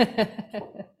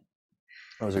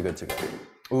 Those are good to go.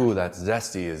 Ooh, that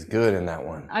zesty is good in that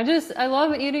one. I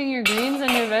love eating your greens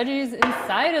and your veggies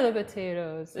inside of the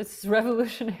potatoes. It's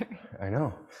revolutionary. I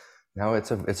know. Now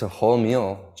it's a whole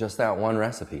meal, just that one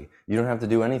recipe. You don't have to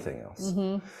do anything else.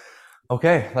 Mm-hmm.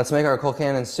 Okay, let's make our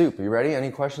Colcannon soup. You ready?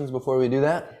 Any questions before we do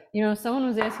that? You know, someone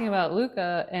was asking about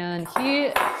Luca, and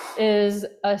he is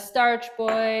a starch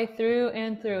boy through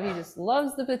and through. He just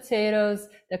loves the potatoes.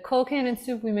 The Colcannon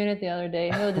soup we made it the other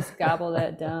day, he'll just gobble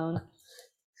that down.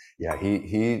 Yeah,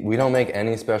 we don't make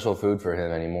any special food for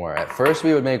him anymore. At first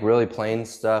we would make really plain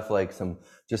stuff, like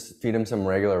just feed him some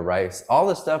regular rice. All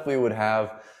the stuff we would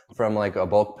have from like a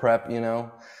bulk prep,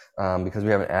 because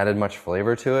we haven't added much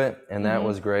flavor to it, and that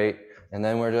was great. And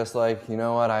then we're just like, you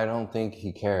know what, I don't think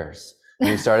he cares. And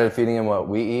we started feeding him what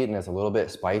we eat, and it's a little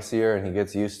bit spicier, and he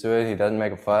gets used to it. He doesn't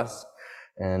make a fuss.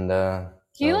 And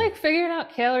He like figured out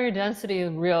calorie density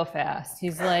real fast.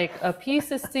 He's like, a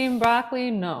piece of steamed broccoli?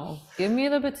 No. Give me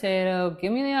the potato.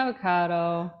 Give me the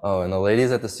avocado. Oh, and the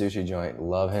ladies at the sushi joint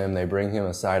love him. They bring him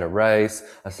a side of rice,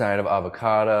 a side of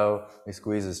avocado. They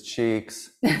squeeze his cheeks,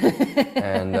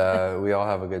 and we all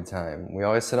have a good time. We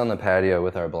always sit on the patio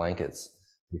with our blankets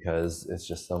because it's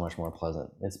just so much more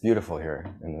pleasant. It's beautiful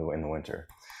here in the winter.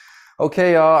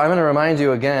 Okay, y'all, I'm going to remind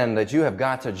you again that you have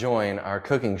got to join our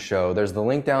cooking show. There's the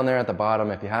link down there at the bottom.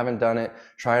 If you haven't done it,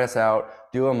 try us out.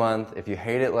 Do a month. If you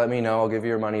hate it, let me know. I'll give you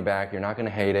your money back. You're not going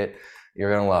to hate it. You're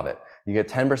going to love it. You get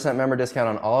 10% member discount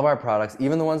on all of our products,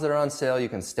 even the ones that are on sale. You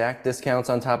can stack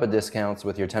discounts on top of discounts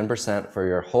with your 10% for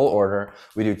your whole order.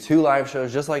 We do 2 live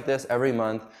shows just like this every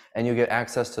month, and you get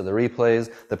access to the replays,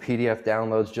 the PDF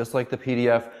downloads, just like the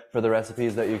PDF for the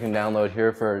recipes that you can download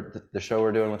here for the show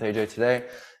we're doing with AJ today.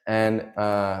 And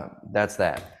that's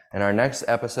that. And our next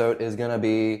episode is going to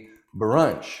be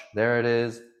brunch. There it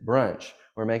is, brunch.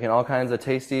 We're making all kinds of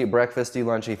tasty, breakfasty,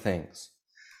 lunchy things.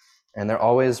 And they're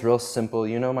always real simple.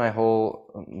 You know, my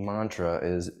whole mantra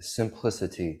is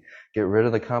simplicity. Get rid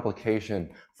of the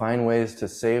complication. Find ways to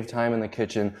save time in the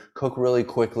kitchen. Cook really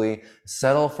quickly.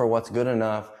 Settle for what's good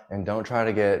enough. And don't try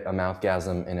to get a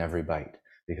mouthgasm in every bite.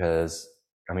 Because,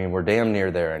 I mean, we're damn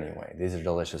near there anyway. These are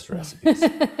delicious recipes.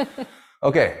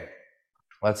 Okay,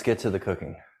 let's get to the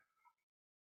cooking.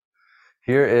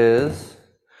 Here is,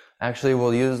 actually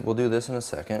we'll do this in a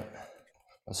second.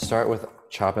 Let's start with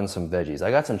chopping some veggies. I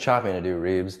got some chopping to do,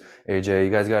 Reeves. AJ, you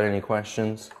guys got any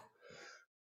questions?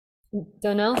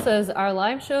 Donnell says, are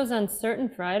live shows on certain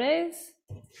Fridays?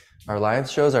 Our live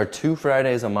shows are 2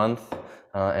 Fridays a month,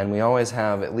 and we always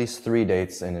have at least 3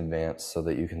 dates in advance so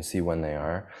that you can see when they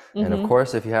are. And of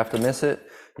course, if you have to miss it,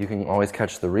 you can always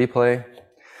catch the replay.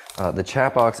 The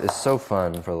chat box is so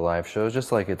fun for the live shows,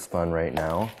 just like it's fun right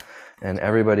now. And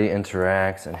everybody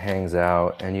interacts and hangs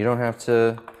out, and you don't have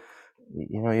to,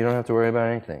 you don't have to worry about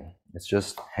anything. It's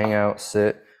just hang out,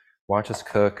 sit, watch us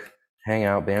cook, hang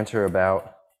out, banter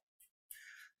about,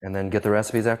 and then get the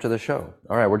recipes after the show.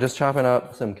 All right, we're just chopping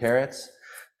up some carrots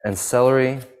and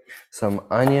celery, some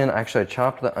onion. Actually, I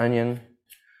chopped the onion,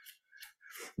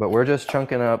 but we're just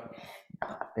chunking up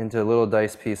into little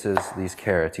dice pieces these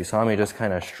carrots. You saw me just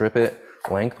kind of strip it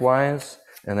lengthwise,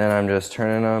 and then I'm just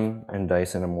turning them and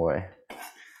dicing them away.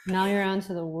 Now you're on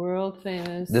to the world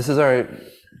famous. This is our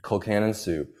Colcannon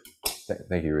soup.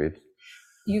 Thank you, Reed.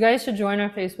 You guys should join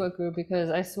our Facebook group because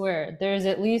I swear there's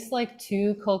at least like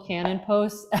 2 Colcannon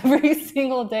posts every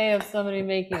single day of somebody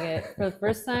making it for the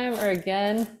first time or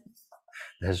again.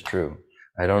 That's true.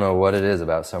 I don't know what it is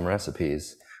about some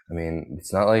recipes. I mean,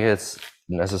 it's not like it's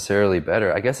necessarily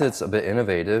better. I guess it's a bit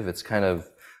innovative. It's kind of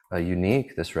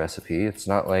unique, this recipe. It's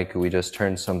not like we just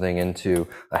turned something into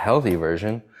a healthy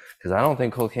version, because I don't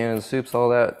think Colcannon soup's all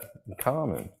that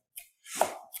common.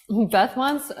 Beth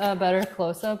wants a better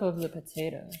close-up of the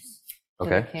potatoes.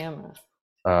 Okay. To the camera.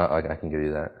 I can give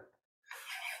you that.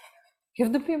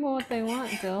 Give the people what they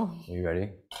want, Bill. Are you ready?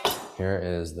 Here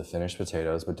is the finished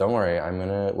potatoes, but don't worry,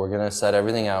 we're gonna set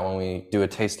everything out when we do a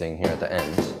tasting here at the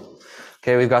end.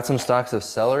 Okay, we've got some stalks of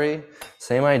celery.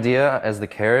 Same idea as the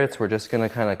carrots. We're just gonna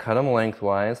kind of cut them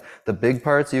lengthwise. The big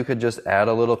parts, you could just add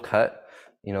a little cut.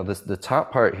 You know, the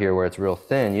top part here where it's real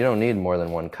thin, you don't need more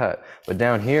than 1 cut. But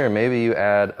down here, maybe you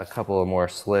add a couple of more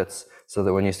slits so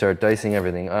that when you start dicing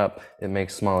everything up, it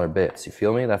makes smaller bits. You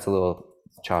feel me? That's a little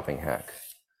chopping hack.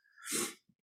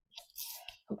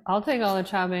 I'll take all the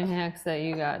chopping hacks that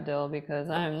you got, Dill,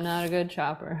 because I'm not a good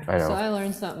chopper. I know. So I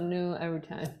learn something new every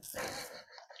time.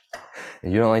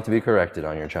 And you don't like to be corrected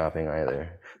on your chopping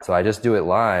either. So I just do it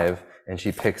live, and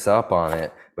she picks up on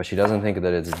it, but she doesn't think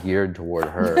that it's geared toward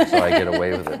her, so I get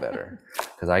away with it better,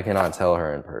 because I cannot tell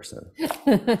her in person.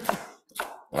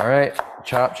 All right,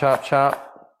 chop, chop,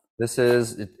 chop. This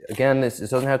is, again, this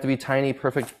doesn't have to be tiny,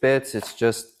 perfect bits. It's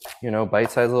just,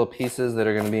 bite-sized little pieces that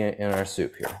are going to be in our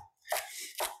soup here.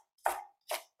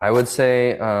 I would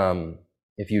say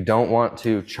if you don't want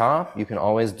to chop, you can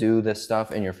always do this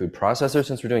stuff in your food processor.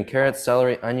 Since we're doing carrots,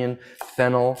 celery, onion,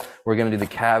 fennel, we're going to do the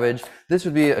cabbage. This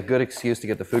would be a good excuse to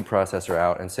get the food processor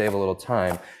out and save a little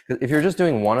time. If you're just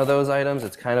doing one of those items,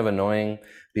 it's kind of annoying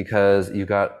because you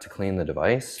got to clean the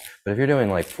device. But if you're doing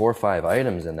like 4 or 5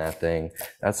 items in that thing,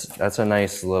 that's a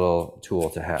nice little tool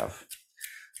to have.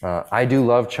 I do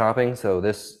love chopping, so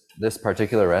this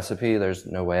particular recipe, there's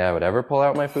no way I would ever pull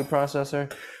out my food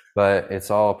processor, but it's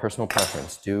all personal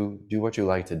preference. Do what you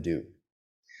like to do.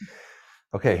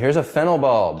 Okay, here's a fennel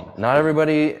bulb. Not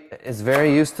everybody is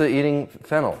very used to eating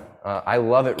fennel. I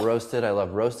love it roasted. I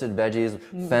love roasted veggies,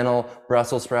 fennel,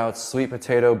 Brussels sprouts, sweet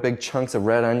potato, big chunks of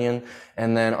red onion,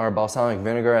 and then our balsamic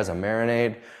vinegar as a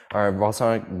marinade. Our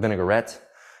balsamic vinaigrette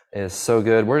is so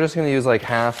good. We're just going to use like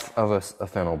half of a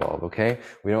fennel bulb, okay?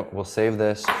 We'll save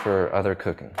this for other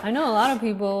cooking. I know a lot of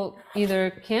people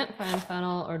either can't find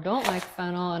fennel or don't like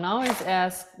fennel and always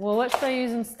ask, well, what should I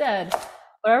use instead?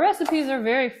 But our recipes are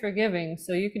very forgiving,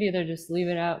 so you could either just leave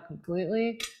it out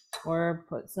completely or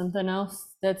put something else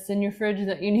that's in your fridge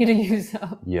that you need to use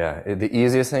up. Yeah, the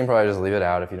easiest thing, probably just leave it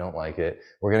out if you don't like it.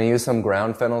 We're going to use some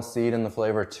ground fennel seed in the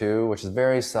flavor too, which is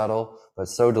very subtle, but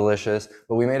so delicious.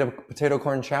 But we made a potato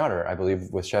corn chowder, I believe,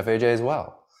 with Chef AJ as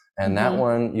well. And that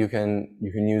one, you can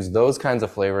use those kinds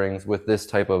of flavorings with this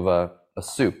type of a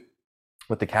soup,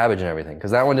 with the cabbage and everything,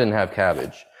 because that one didn't have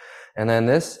cabbage. And then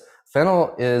this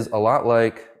fennel is a lot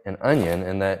like an onion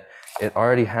in that it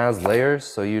already has layers,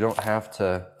 so you don't have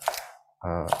to,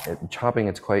 chopping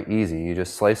it's quite easy. You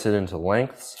just slice it into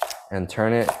lengths and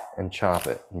turn it and chop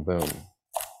it, and boom.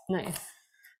 Nice.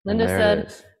 Linda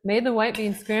said, made the white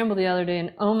bean scramble the other day,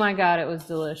 and oh my God, it was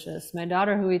delicious. My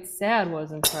daughter who eats sad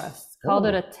was impressed. Called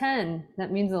it a 10.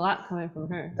 That means a lot coming from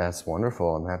her. That's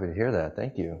wonderful. I'm happy to hear that.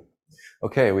 Thank you.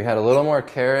 Okay, we had a little more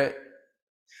carrot.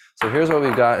 So here's what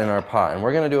we've got in our pot, and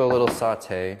we're going to do a little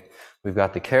saute. We've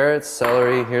got the carrots,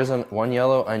 celery. Here's one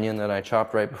yellow onion that I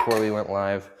chopped right before we went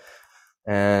live.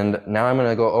 And now I'm going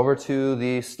to go over to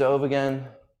the stove again,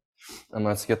 and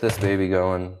let's get this baby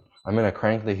going. I'm going to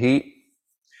crank the heat,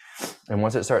 and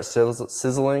once it starts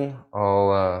sizzling,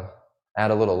 I'll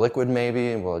add a little liquid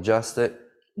maybe, and we'll adjust it.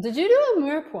 Did you do a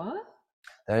mirepoix?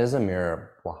 That is a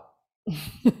mirepoix.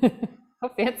 How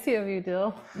fancy of you,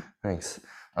 Dill. Thanks.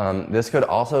 This could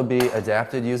also be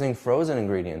adapted using frozen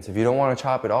ingredients. If you don't want to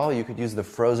chop it all, you could use the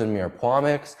frozen mirepoix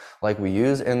mix like we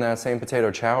use in that same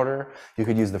potato chowder. You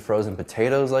could use the frozen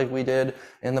potatoes like we did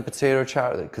in the potato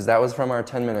chowder, because that was from our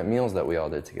 10-minute meals that we all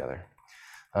did together.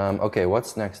 Okay,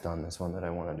 what's next on this one that I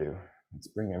want to do? Let's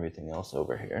bring everything else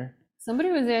over here.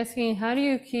 Somebody was asking, how do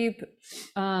you keep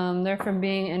there from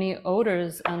being any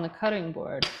odors on the cutting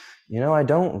board? You know, I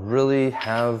don't really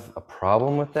have a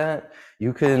problem with that.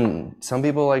 Some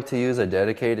people like to use a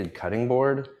dedicated cutting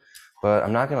board, but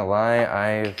I'm not gonna lie,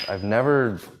 I've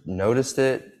never noticed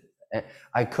it.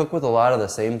 I cook with a lot of the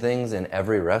same things in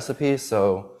every recipe,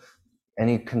 so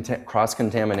any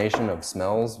cross-contamination of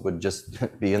smells would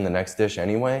just be in the next dish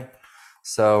anyway.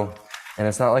 So, and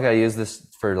it's not like I use this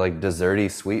for like desserty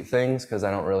sweet things, because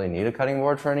I don't really need a cutting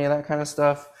board for any of that kind of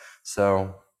stuff.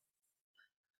 So,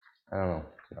 I don't know.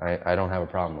 I don't have a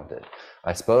problem with it.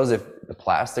 I suppose if the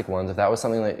plastic ones, if that was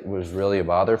something that was really a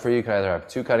bother for you, you could either have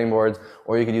 2 cutting boards,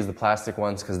 or you could use the plastic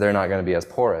ones because they're not going to be as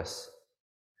porous.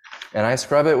 And I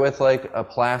scrub it with like a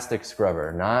plastic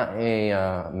scrubber, not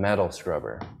a metal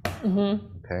scrubber.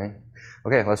 Okay.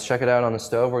 Okay, let's check it out on the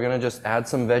stove. We're going to just add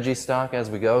some veggie stock as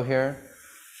we go here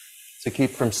to keep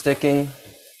from sticking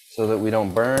so that we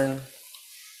don't burn.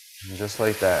 And just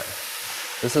like that.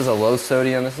 This is a low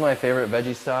sodium. This is my favorite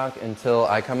veggie stock until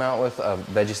I come out with a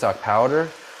veggie stock powder.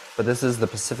 But this is the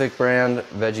Pacific brand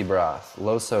veggie broth,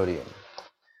 low sodium.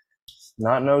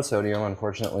 Not no sodium,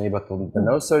 unfortunately, but the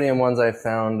no sodium ones I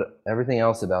found, everything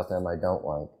else about them I don't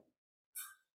like.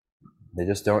 They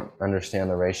just don't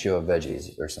understand the ratio of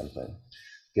veggies or something.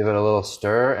 Give it a little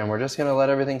stir, and we're just gonna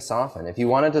let everything soften. If you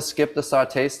wanted to skip the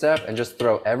saute step and just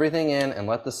throw everything in and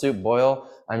let the soup boil,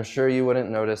 I'm sure you wouldn't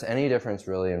notice any difference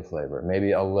really in flavor,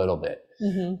 maybe a little bit.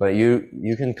 But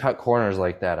you can cut corners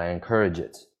like that. I encourage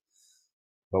it.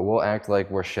 But we'll act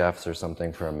like we're chefs or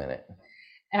something for a minute.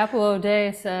 Apple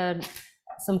O'Day said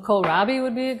some kohlrabi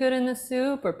would be good in the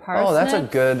soup, or parsnips. Oh, that's a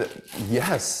good,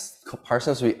 yes.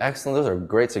 Parsnips would be excellent. Those are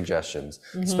great suggestions,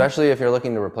 especially if you're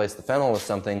looking to replace the fennel with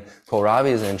something.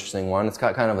 Kohlrabi is an interesting one. It's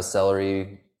got kind of a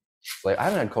celery flavor. I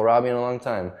haven't had kohlrabi in a long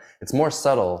time. It's more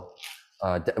subtle,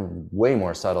 way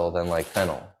more subtle than like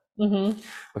fennel.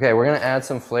 Okay, we're gonna add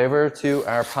some flavor to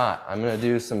our pot. I'm gonna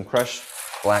do some crushed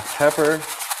black pepper.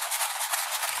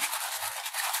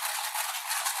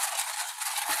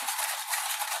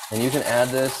 And you can add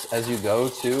this as you go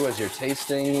too, as you're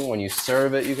tasting. When you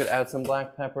serve it, you could add some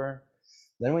black pepper.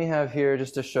 Then we have here,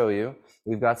 just to show you,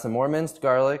 we've got some more minced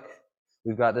garlic.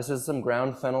 This is some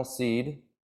ground fennel seed,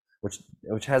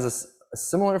 which has a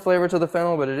similar flavor to the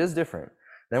fennel, but it is different.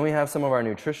 Then we have some of our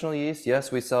nutritional yeast. Yes,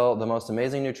 we sell the most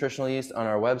amazing nutritional yeast on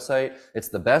our website. It's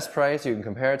the best price. You can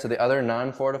compare it to the other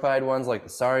non-fortified ones like the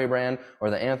Sari brand or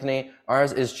the Anthony.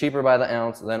 Ours is cheaper by the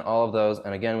ounce than all of those.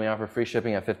 And again, we offer free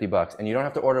shipping at $50. And you don't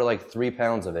have to order like 3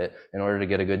 pounds of it in order to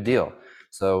get a good deal.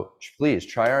 So please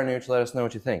try our nooch. Let us know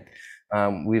what you think.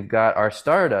 We've got our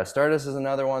Stardust. Stardust is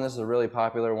another one. This is a really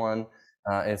popular one.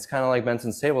 It's kind of like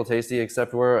Benson's Table Tasty,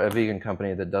 except we're a vegan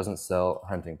company that doesn't sell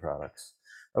hunting products.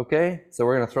 Okay, so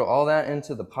we're going to throw all that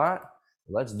into the pot.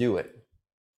 Let's do it.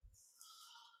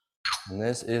 And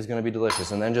this is going to be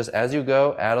delicious. And then just as you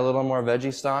go, add a little more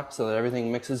veggie stock so that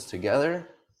everything mixes together.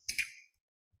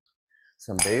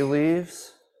 Some bay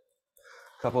leaves,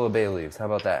 a couple of bay leaves. How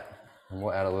about that? And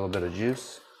we'll add a little bit of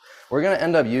juice. We're going to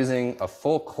end up using a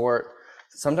full quart.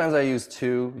 Sometimes I use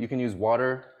 2. You can use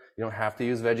water. You don't have to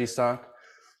use veggie stock.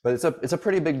 But it's a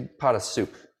pretty big pot of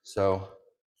soup. So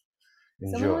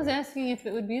enjoy. Someone was asking if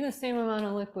it would be the same amount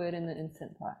of liquid in the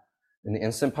Instant Pot. In the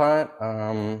Instant Pot,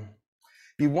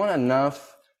 you want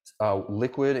enough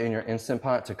liquid in your Instant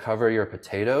Pot to cover your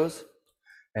potatoes,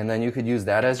 and then you could use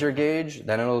that as your gauge.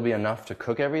 Then it'll be enough to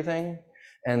cook everything,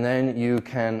 and then you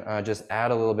can just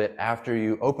add a little bit after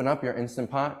you open up your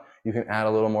Instant Pot. You can add a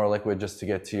little more liquid just to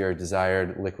get to your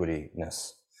desired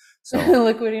liquidiness. So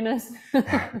liquidiness.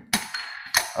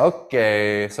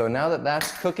 Okay, so now that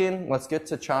that's cooking, let's get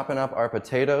to chopping up our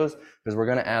potatoes because we're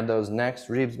going to add those next.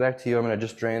 Reeves, back to you. I'm going to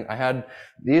just drain. I had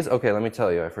these. Okay, let me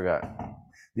tell you, I forgot.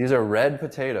 These are red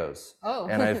potatoes. Oh,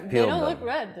 and I've peeled them. They don't look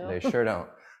red, though. They sure don't.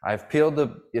 I've peeled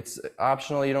it's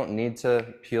optional. You don't need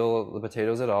to peel the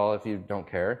potatoes at all if you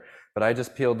don't care. But I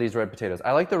just peeled these red potatoes.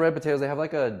 I like the red potatoes. They have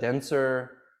like a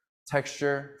denser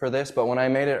texture for this, but when I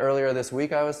made it earlier this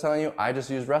week, I was telling you, I just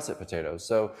used russet potatoes.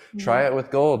 So try it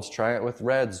with golds, try it with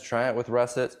reds, try it with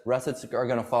russets. Russets are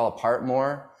going to fall apart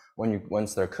more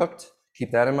once they're cooked.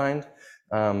 Keep that in mind.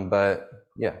 But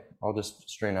yeah, I'll just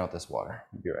strain out this water.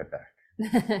 I'll be right back.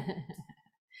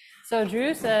 So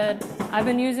Drew said, I've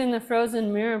been using the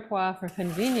frozen mirepoix for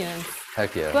convenience.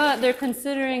 Heck yeah. But they're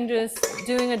considering just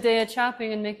doing a day of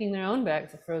chopping and making their own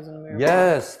bags of frozen mirepoix.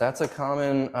 Yes, that's a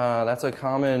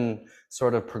common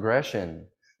sort of progression.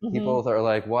 People are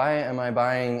like, why am I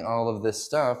buying all of this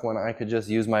stuff when I could just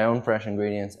use my own fresh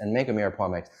ingredients and make a mirepoix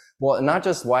mix? Well, not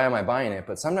just why am I buying it,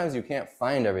 but sometimes you can't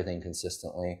find everything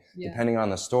consistently depending on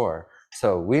the store.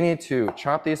 So we need to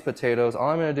chop these potatoes. All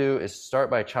I'm going to do is start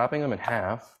by chopping them in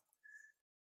half.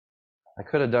 I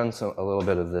could have done a little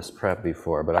bit of this prep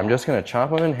before, but I'm just going to chop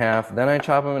them in half, then I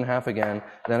chop them in half again,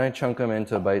 then I chunk them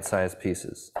into bite-sized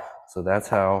pieces. So that's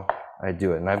how I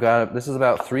do it. And this is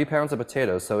about 3 pounds of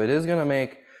potatoes, so it is going to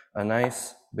make a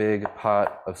nice big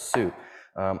pot of soup.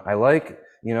 I'm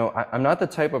not the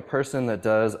type of person that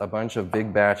does a bunch of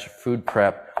big batch food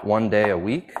prep one day a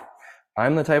week.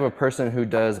 I'm the type of person who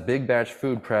does big batch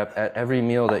food prep at every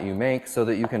meal that you make so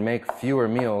that you can make fewer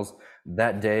meals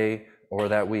that day or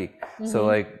that week. So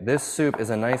like this soup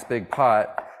is a nice big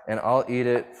pot and I'll eat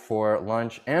it for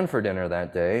lunch and for dinner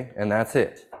that day, and that's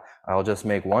it. I'll just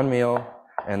make one meal,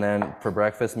 and then for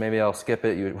breakfast maybe I'll skip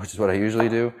it, which is what I usually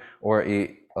do, or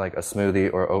eat like a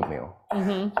smoothie or oatmeal.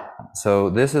 So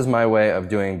this is my way of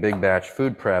doing big batch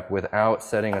food prep without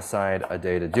setting aside a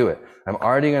day to do it. I'm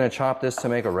already going to chop this to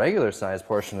make a regular size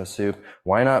portion of soup.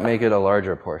 Why not make it a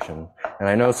larger portion? And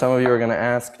I know some of you are going to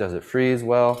ask, does it freeze?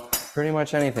 Well, pretty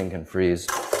much anything can freeze.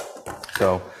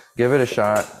 So give it a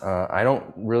shot. I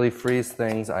don't really freeze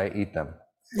things, I eat them.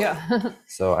 Yeah.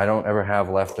 So I don't ever have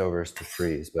leftovers to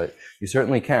freeze, but you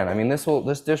certainly can. I mean, this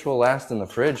dish will last in the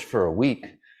fridge for a week.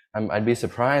 I'd be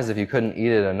surprised if you couldn't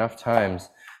eat it enough times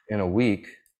in a week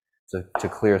to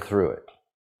clear through it.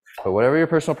 But whatever your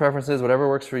personal preference is, whatever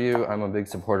works for you, I'm a big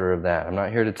supporter of that. I'm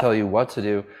not here to tell you what to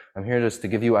do. I'm here just to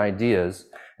give you ideas,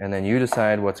 and then you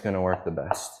decide what's going to work the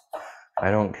best. I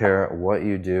don't care what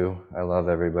you do. I love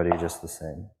everybody just the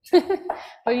same.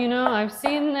 But I've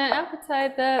seen that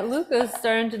appetite that Luca's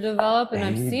starting to develop, and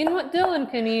I've seen what Dylan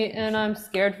can eat, and I'm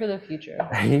scared for the future.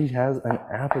 He has an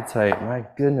appetite. My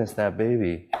goodness, that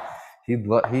baby.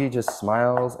 He just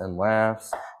smiles and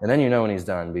laughs, and then you know when he's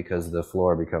done because the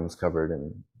floor becomes covered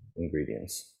in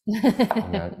ingredients.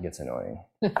 And that gets annoying.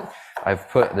 I've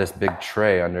put this big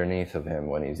tray underneath of him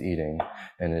when he's eating,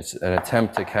 and it's an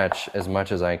attempt to catch as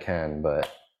much as I can,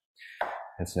 but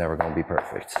it's never going to be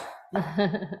perfect.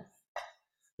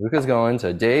 Luca's going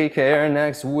to daycare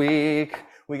next week.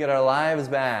 We get our lives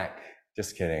back.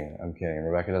 Just kidding. I'm kidding.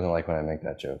 Rebecca doesn't like when I make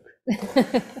that joke.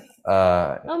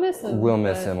 I'll miss him. We'll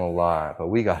miss him a lot, but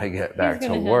we got to get back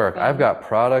to work. I've got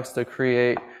products to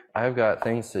create. I've got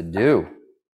things to do.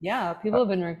 Yeah, people have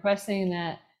been requesting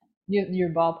that your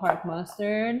ballpark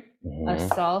mustard, a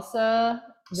salsa,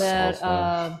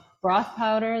 that broth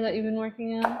powder that you've been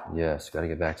working on. Yes, got to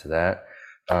get back to that.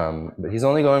 But he's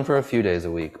only going for a few days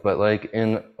a week. But like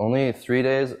in only 3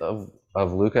 days of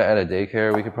Luca at a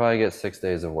daycare, we could probably get 6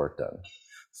 days of work done.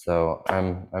 So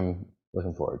I'm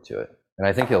looking forward to it. And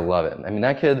I think he'll love it. I mean,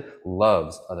 that kid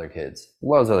loves other kids.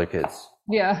 Loves other kids.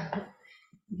 Yeah.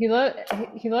 He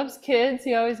loves kids.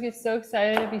 He always gets so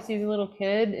excited if he sees a little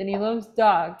kid, and he loves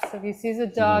dogs. So if he sees a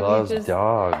dog, He loves he just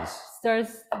dogs.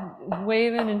 starts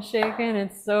waving and shaking.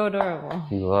 It's so adorable.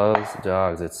 He loves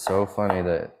dogs. It's so funny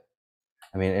that,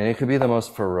 I mean, and it could be the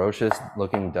most ferocious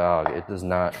looking dog. It does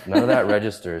not, none of that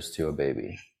registers to a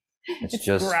baby. It's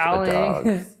just growling. a dog.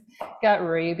 He's got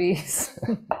rabies.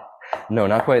 No,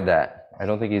 not quite that. I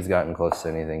don't think he's gotten close to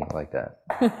anything like that.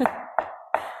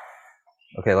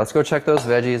 Okay, let's go check those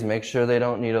veggies. Make sure they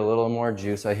don't need a little more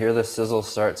juice. I hear the sizzle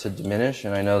start to diminish,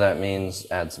 and I know that means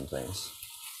add some things.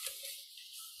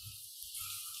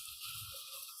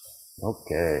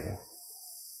 Okay.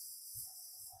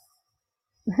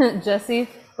 Jesse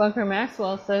Bunker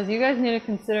Maxwell says, you guys need to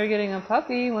consider getting a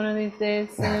puppy one of these days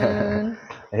soon.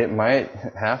 It might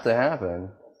have to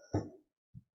happen.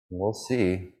 We'll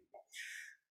see.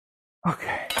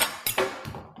 Okay.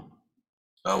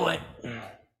 Oh, wait.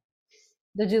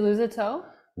 Did you lose a toe?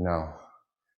 No,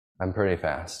 I'm pretty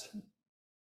fast.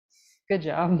 Good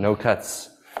job. No cuts.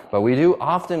 But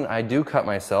I do cut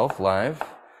myself live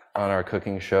on our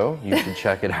cooking show. You should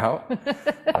check it out.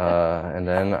 And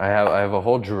then I have a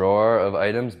whole drawer of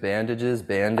items, bandages,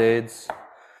 Band-Aids,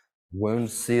 wound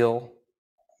seal,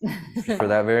 for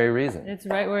that very reason. It's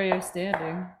right where you're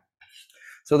standing.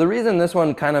 So the reason this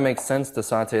one kind of makes sense to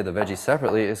saute the veggies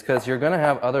separately is because you're going to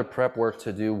have other prep work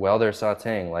to do while they're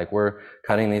sauteing, like we're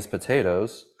cutting these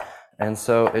potatoes. And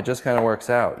so it just kind of works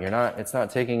out. It's not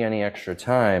taking any extra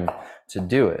time to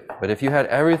do it. But if you had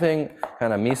everything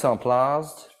kind of mise en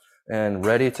place and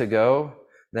ready to go,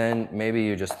 then maybe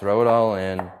you just throw it all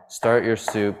in, start your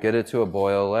soup, get it to a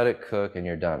boil, let it cook, and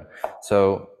you're done.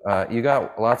 So you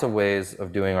got lots of ways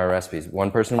of doing our recipes.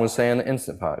 One person was saying the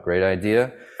Instant Pot, great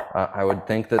idea. I would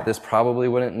think that this probably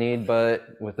wouldn't need, but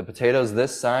with the potatoes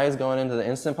this size going into the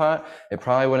Instant Pot, it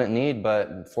probably wouldn't need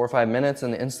but 4 or 5 minutes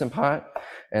in the Instant Pot,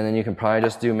 and then you can probably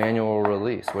just do manual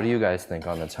release. What do you guys think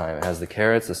on the time? It has the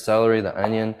carrots, the celery, the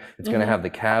onion. It's going to have the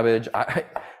cabbage.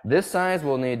 This size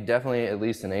will need definitely at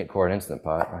least an 8-quart Instant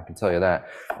Pot, I can tell you that,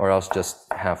 or else just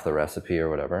half the recipe or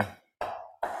whatever.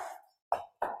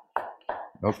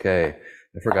 Okay,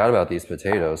 I forgot about these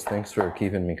potatoes. Thanks for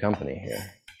keeping me company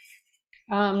here.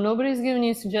 Nobody's giving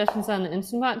you suggestions on the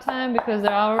Instant Pot time because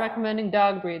they're all recommending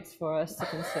dog breeds for us to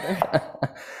consider.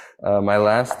 My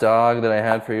last dog that I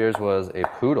had for years was a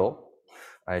poodle.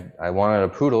 I wanted a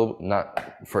poodle,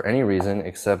 not for any reason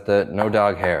except that no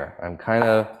dog hair. I'm kind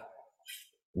of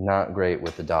not great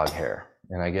with the dog hair,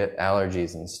 and I get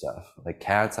allergies and stuff. Like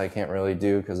cats I can't really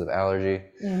do because of allergy.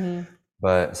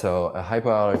 But so a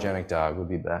hypoallergenic dog would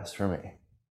be best for me,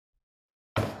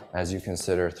 as you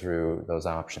consider through those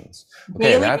options.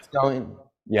 Okay, Bailey? that's going,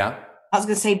 yeah? I was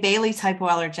going to say Bailey's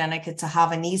hypoallergenic. It's a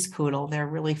Havanese poodle. They're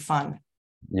really fun.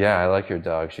 Yeah, I like your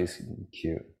dog. She's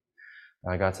cute.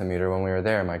 I got to meet her when we were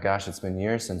there. My gosh, it's been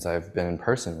years since I've been in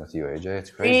person with you, AJ. It's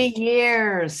crazy. 3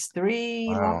 years, 3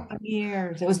 Wow. long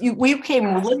years. It was we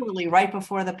came literally right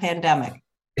before the pandemic.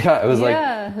 Yeah, it was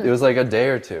Yeah. like, it was like a day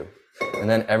or two. And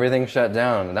then everything shut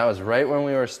down. And that was right when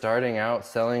we were starting out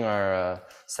selling our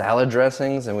salad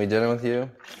dressings, and we did it with you.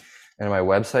 And my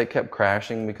website kept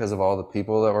crashing because of all the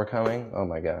people that were coming. Oh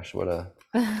my gosh, what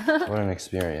an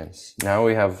experience. Now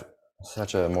we have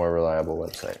such a more reliable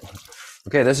website.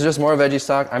 Okay, this is just more veggie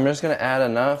stock. I'm just going to add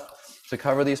enough to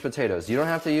cover these potatoes. You don't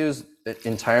have to use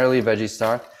entirely veggie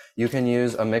stock. You can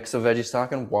use a mix of veggie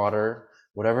stock and water,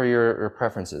 whatever your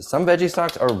preference is. Some veggie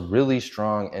stocks are really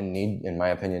strong and in my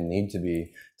opinion, need to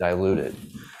be diluted.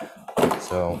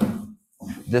 So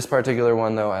this particular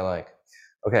one though, I like.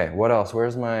 Okay, what else?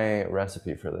 Where's my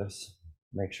recipe for this?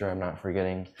 Make sure I'm not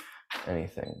forgetting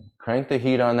anything. Crank the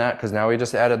heat on that because now we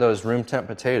just added those room temp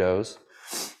potatoes.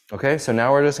 Okay, so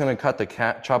now we're just going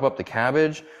to chop up the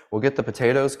cabbage. We'll get the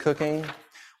potatoes cooking.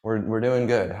 We're doing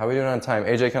good. How are we doing on time?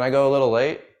 AJ, can I go a little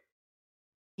late?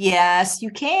 Yes, you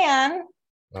can.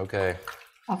 Okay.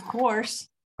 Of course.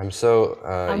 I'm so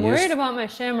I'm worried about my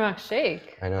Shamrock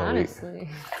shake. I know. Honestly.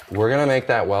 We're going to make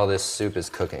that while this soup is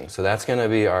cooking. So that's going to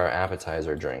be our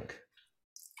appetizer drink.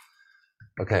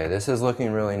 Okay, this is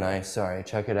looking really nice. Sorry,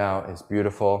 check it out. It's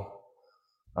beautiful.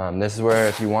 This is where,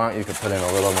 if you want, you could put in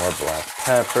a little more black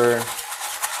pepper.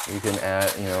 You can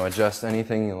add, adjust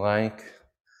anything you like.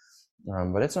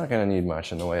 But it's not going to need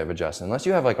much in the way of adjustment, unless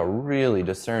you have like a really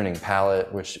discerning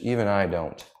palate, which even I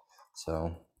don't.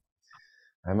 So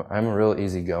I'm real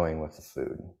easygoing with the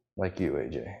food, like you,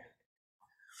 AJ.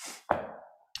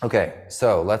 Okay,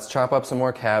 so let's chop up some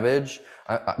more cabbage.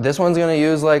 This one's going to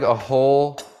use like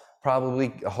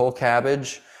probably a whole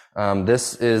cabbage.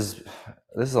 This is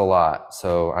this is a lot,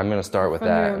 so I'm gonna start with From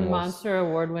that. your And monster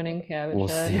award-winning cabbage we'll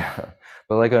see. head. Yeah.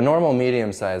 But like a normal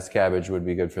medium-sized cabbage would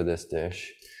be good for this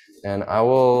dish. And I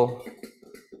will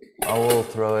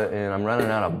throw it in. I'm running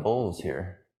out of bowls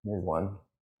here. Here's one.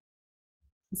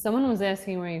 Someone was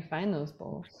asking where you find those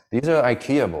bowls. These are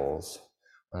IKEA bowls.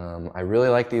 I really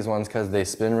like these ones because they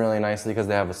spin really nicely because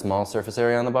they have a small surface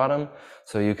area on the bottom.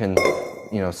 So you can,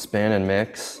 spin and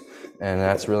mix, and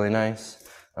that's really nice.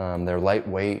 They're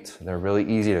lightweight. They're really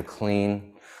easy to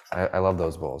clean. I love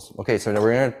those bowls. Okay, so now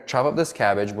we're gonna chop up this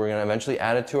cabbage. We're gonna eventually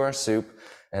add it to our soup,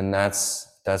 and that's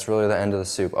really the end of the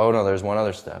soup. Oh no, there's one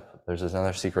other step. There's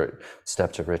another secret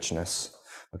step to richness.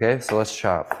 Okay, so let's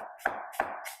chop.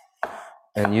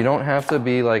 And you don't have to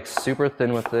be like super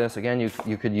thin with this. Again,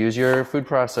 you could use your food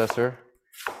processor.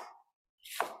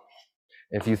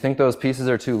 If you think those pieces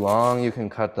are too long, you can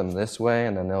cut them this way,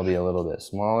 and then they'll be a little bit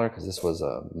smaller because this was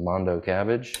a Mondo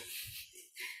cabbage.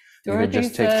 You could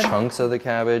just take chunks of the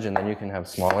cabbage, and then you can have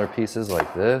smaller pieces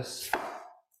like this.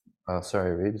 Oh,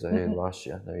 sorry, Reeves, I lost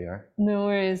you. There you are. No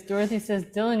worries. Dorothy says,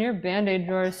 Dylan, your Band-Aid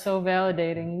drawer is so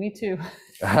validating. Me too.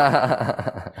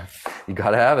 You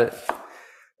gotta have it.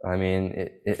 I mean,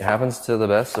 it happens to the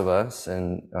best of us,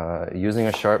 and using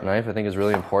a sharp knife, I think, is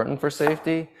really important for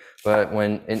safety. But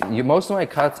most of my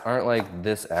cuts aren't like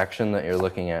this action that you're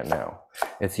looking at now.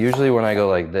 It's usually when I go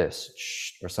like this,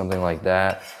 or something like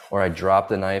that, or I drop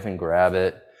the knife and grab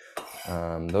it.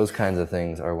 Those kinds of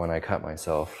things are when I cut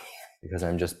myself, because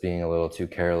I'm just being a little too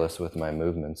careless with my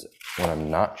movements when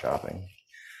I'm not chopping.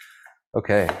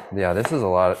 Okay, yeah, this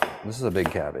is a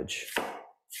big cabbage.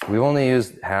 We've only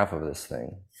used half of this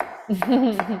thing.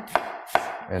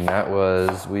 And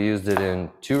we used it in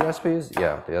 2 recipes?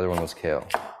 Yeah, the other one was kale.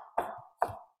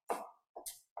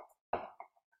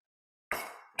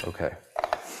 Okay.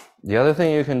 The other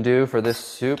thing you can do for this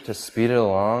soup to speed it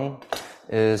along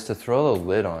is to throw the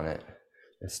lid on it.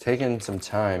 It's taken some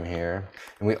time here.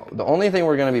 And the only thing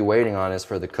we're gonna be waiting on is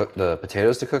for the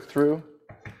potatoes to cook through.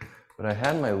 But I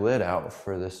had my lid out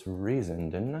for this reason,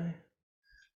 didn't I?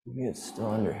 Maybe it's still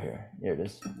under here. Here it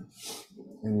is.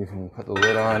 And you can put the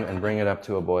lid on and bring it up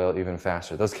to a boil even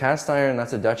faster. Those cast iron,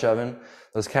 that's a Dutch oven.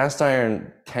 Those cast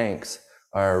iron tanks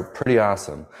are pretty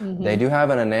awesome. Mm-hmm. They do have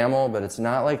an enamel, but it's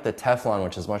not like the Teflon,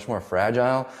 which is much more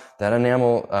fragile. That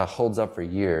enamel holds up for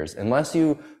years. Unless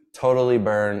you totally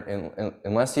burn,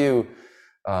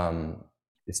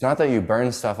 it's not that you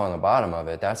burn stuff on the bottom of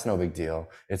it. That's no big deal.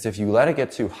 It's if you let it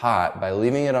get too hot by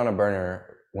leaving it on a burner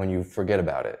when you forget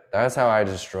about it. That's how I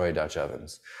destroy Dutch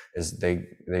ovens, is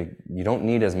you don't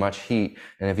need as much heat.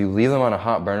 And if you leave them on a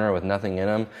hot burner with nothing in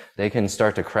them, they can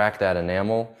start to crack that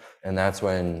enamel. And that's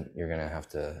when you're gonna have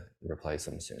to replace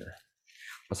them sooner.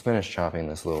 Let's finish chopping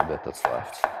this little bit that's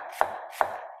left.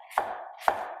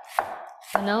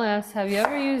 Anel asks, have you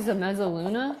ever used a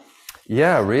mezzaluna?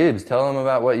 Yeah, Reeves, tell them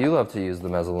about what you love to use the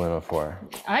mezzaluna for.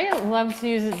 I love to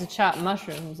use it to chop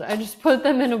mushrooms. I just put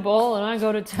them in a bowl and I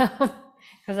go to town.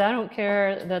 Because I don't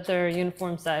care that they're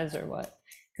uniform size or what.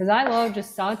 Because I love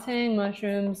just sauteing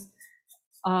mushrooms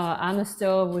on the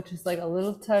stove, which is like a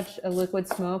little touch of liquid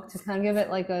smoke to kind of give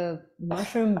it like a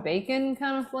mushroom bacon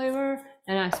kind of flavor.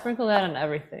 And I sprinkle that on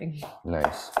everything.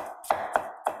 Nice.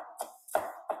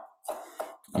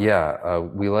 Yeah,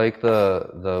 we like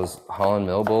those Holland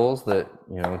Mill bowls that,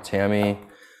 Tammy,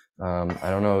 I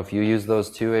don't know if you use those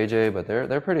too, AJ, but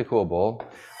they're pretty cool bowl.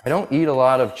 I don't eat a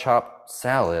lot of chopped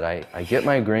salad. I get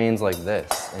my greens like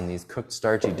this in these cooked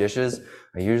starchy dishes.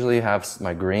 I usually have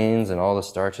my greens and all the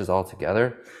starches all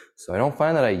together. So I don't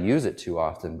find that I use it too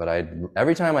often, but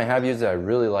every time I have used it, I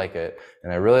really like it.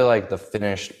 And I really like the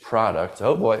finished product.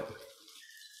 Oh boy.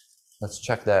 Let's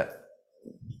check that.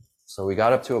 So we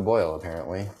got up to a boil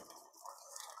apparently.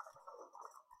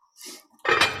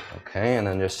 Okay, and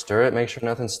then just stir it, make sure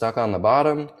nothing's stuck on the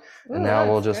bottom. Ooh, and now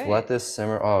we'll just let this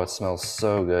simmer. Oh, it smells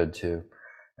so good too.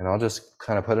 And I'll just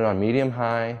kind of put it on medium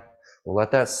high. We'll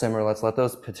let that simmer. Let's let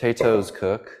those potatoes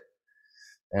cook.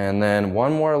 And then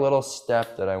one more little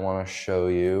step that I want to show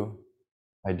you.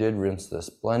 I did rinse this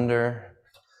blender,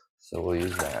 so we'll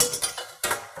use that.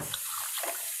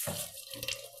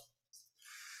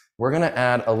 We're going to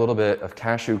add a little bit of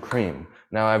cashew cream.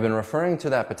 Now, I've been referring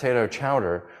to that potato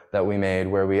chowder that we made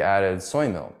where we added soy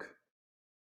milk.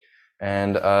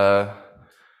 And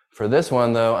for this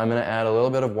one, though, I'm going to add a little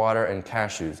bit of water and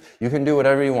cashews. You can do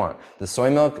whatever you want. The soy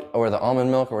milk or the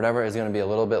almond milk or whatever is going to be a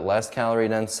little bit less calorie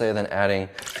dense, say, than adding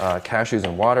cashews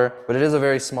and water, but it is a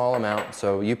very small amount,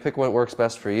 so you pick what works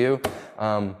best for you.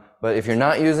 But if you're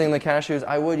not using the cashews,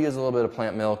 I would use a little bit of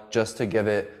plant milk just to give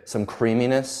it some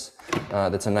creaminess.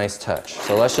 That's a nice touch.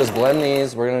 So let's just blend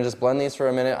these. We're going to just blend these for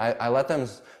a minute. I let them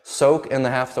soak in the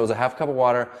half, so it's a half cup of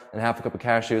water and half a cup of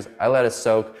cashews. I let it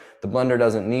soak. The blender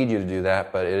doesn't need you to do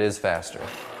that, but it is faster.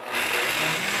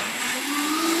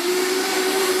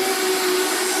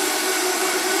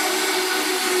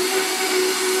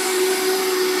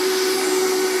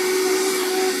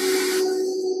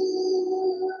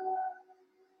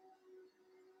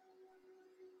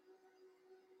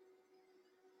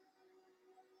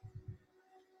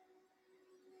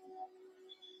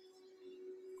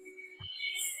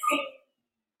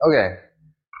 Okay,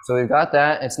 so we've got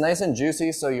that. It's nice and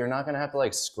juicy, so you're not gonna have to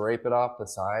like scrape it off the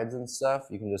sides and stuff.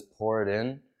 You can just pour it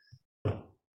in.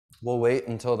 We'll wait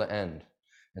until the end.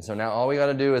 And so now all we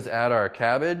gotta do is add our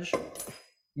cabbage,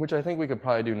 which I think we could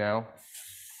probably do now.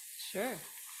 Sure.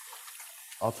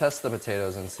 I'll test the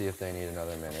potatoes and see if they need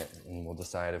another minute, and we'll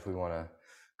decide if we wanna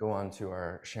go on to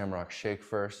our Shamrock shake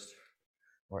first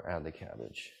or add the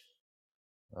cabbage.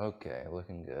 Okay,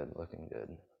 looking good, looking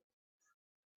good.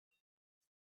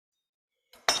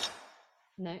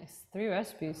 Nice. 3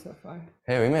 recipes so far.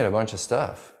 Hey, we made a bunch of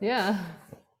stuff. Yeah.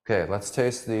 Okay, let's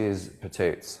taste these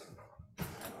potatoes.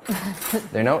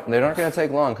 They're not gonna take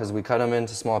long because we cut them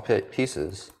into small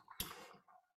pieces.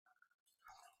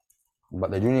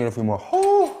 But they do need a few more,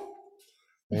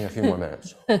 they need a few more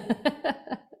minutes.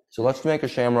 So let's make a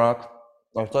Shamrock.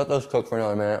 Let's let those cook for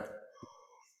another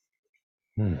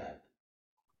minute.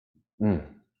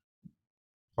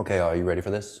 Okay, are you ready for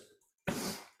this?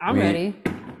 I'm ready.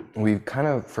 We kind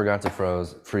of forgot to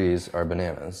freeze our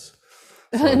bananas.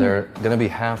 So they're gonna be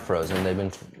half frozen. They've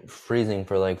been freezing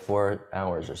for like 4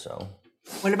 hours or so.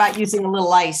 What about using a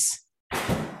little ice?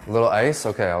 A little ice?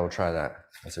 Okay, I'll try that.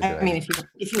 That's a good I mean, idea.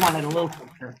 if you wanted a little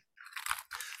quicker.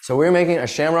 So we're making a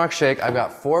Shamrock shake. I've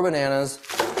got 4 bananas.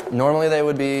 Normally they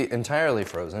would be entirely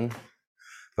frozen,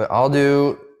 but I'll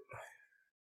do,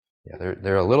 yeah,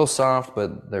 they're a little soft,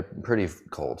 but they're pretty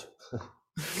cold.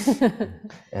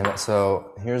 And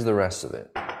so here's the rest of it.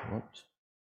 Whoops.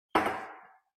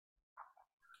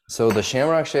 So the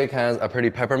Shamrock shake has a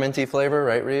pretty pepperminty flavor,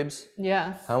 right, Reebs?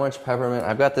 Yeah. How much peppermint?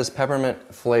 I've got this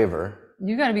peppermint flavor.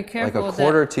 You got to be careful. Like a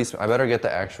quarter teaspoon. I better get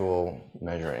the actual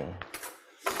measuring.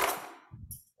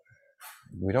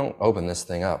 We don't open this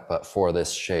thing up, but for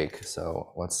this shake.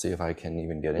 So let's see if I can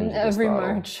even get into this bottle.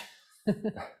 March.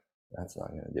 That's not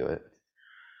going to do it.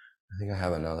 I think I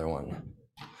have another one.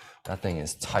 That thing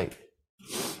is tight.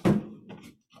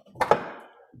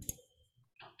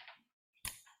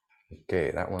 Okay,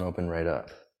 that one opened right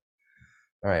up.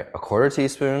 All right, a quarter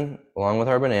teaspoon along with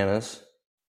our bananas.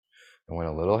 I went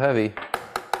a little heavy.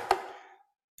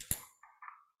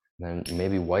 Then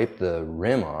maybe wipe the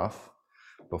rim off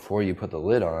before you put the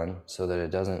lid on so that it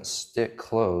doesn't stick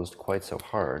closed quite so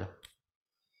hard.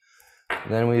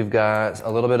 Then we've got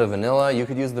a little bit of vanilla. You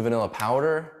could use the vanilla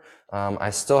powder. I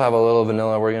still have a little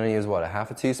vanilla. We're gonna use what, a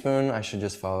half a teaspoon? I should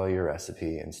just follow your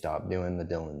recipe and stop doing the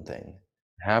Dylan thing.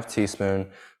 Half teaspoon,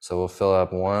 so we'll fill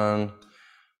up 1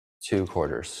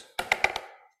 2/4.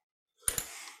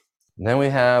 Then we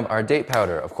have our date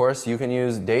powder. Of course, you can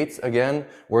use dates again.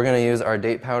 We're gonna use our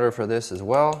date powder for this as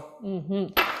well.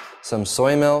 Some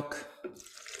soy milk,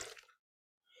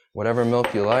 whatever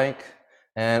milk you like,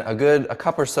 and a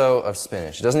cup or so of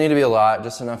spinach. It doesn't need to be a lot,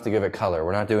 just enough to give it color.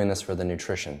 We're not doing this for the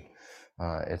nutrition.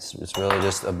 It's really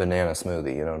just a banana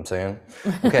smoothie, you know what I'm saying?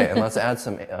 Okay, and let's add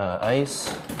some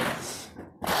ice.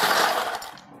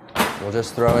 We'll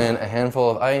just throw in a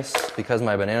handful of ice because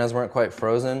my bananas weren't quite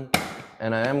frozen.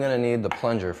 And I am gonna need the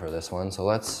plunger for this one, so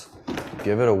let's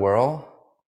give it a whirl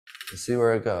and see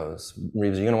where it goes.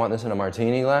 Reeves, are you gonna want this in a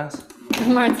martini glass?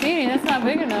 Martini, that's not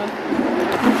big enough.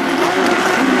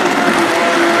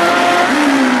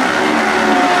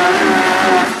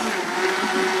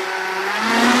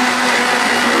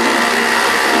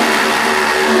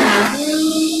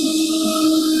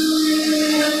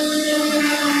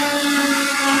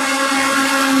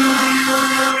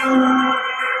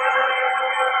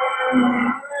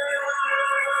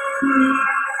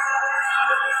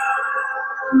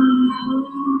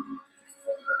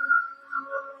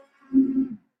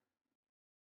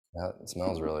 That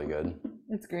smells really good.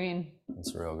 It's green.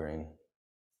 It's real green.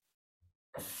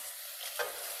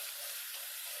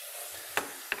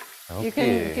 Okay. You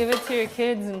can give it to your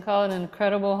kids and call it an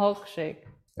Incredible Hulk shake.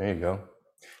 There you go.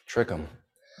 Trick them.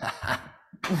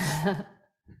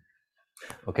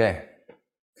 Okay,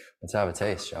 let's have a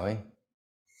taste, shall we?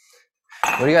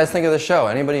 What do you guys think of the show?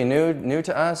 Anybody new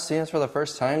to us, seeing us for the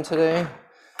first time today?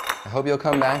 I hope you'll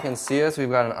come back and see us. We've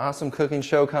got an awesome cooking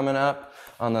show coming up.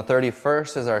 On the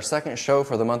 31st is our second show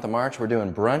for the month of March. We're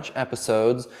doing brunch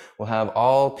episodes. We'll have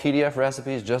all PDF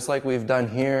recipes just like we've done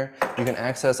here. You can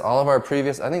access all of our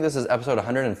previous, I think this is episode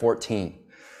 114.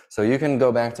 So you can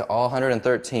go back to all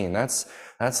 113. That's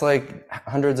like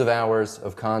hundreds of hours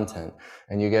of content.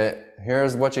 And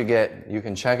here's what you get. You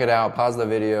can check it out, pause the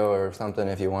video or something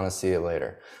if you want to see it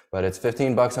later. But it's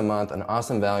 $15 a month, an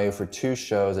awesome value for 2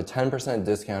 shows, a 10%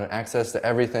 discount, and access to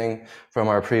everything from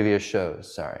our previous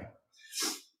shows. Sorry.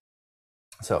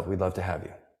 So we'd love to have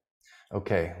you.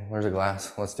 Okay, where's a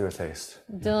glass? Let's do a taste.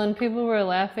 Dylan, people were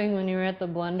laughing when you were at the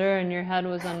blender and your head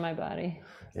was on my body.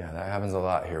 Yeah, that happens a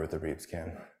lot here with the Reeves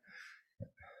can.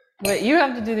 Wait, you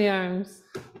have to do the arms.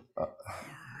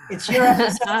 It's your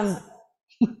episode.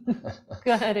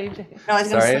 Go ahead, AJ. No, I was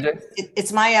gonna Sorry, say, AJ?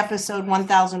 it's my episode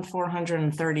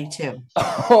 1432.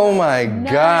 Oh my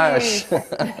gosh.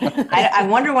 I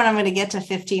wonder when I'm going to get to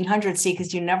 1500. See,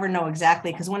 because you never know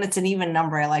exactly. Because when it's an even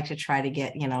number, I like to try to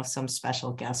get, some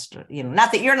special guest.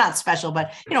 Not that you're not special,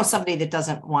 but somebody that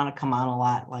doesn't want to come on a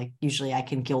lot. Like usually, I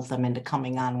can guilt them into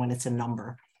coming on when it's a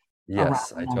number.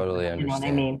 Yes, I totally understand. You know what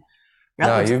I mean?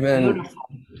 No,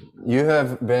 you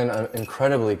have been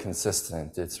incredibly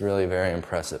consistent. It's really very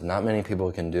impressive. Not many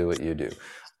people can do what you do.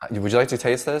 Would you like to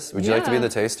taste this? Would you like to be the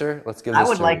taster? Let's give this I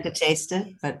would like to taste it,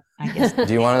 but I guess.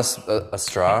 Do you want a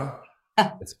straw?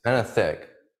 It's kind of thick.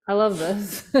 I love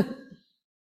this.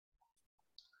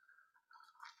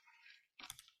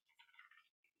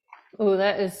 Oh,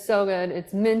 that is so good.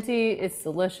 It's minty. It's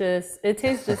delicious. It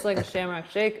tastes just like a Shamrock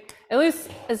shake, at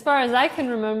least as far as I can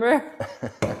remember.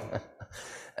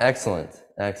 Excellent.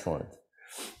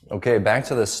 Okay, back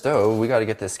to the stove. We got to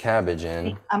get this cabbage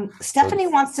in. Stephanie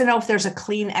wants to know if there's a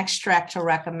clean extract to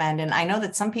recommend. And I know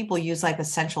that some people use like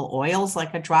essential oils,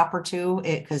 like a drop or two,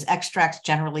 because extracts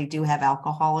generally do have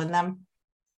alcohol in them.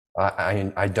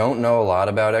 I don't know a lot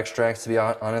about extracts, to be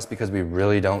honest, because we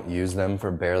really don't use them for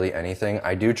barely anything.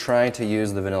 I do try to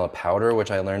use the vanilla powder,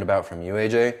 which I learned about from you,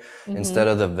 AJ, instead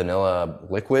of the vanilla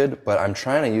liquid, but I'm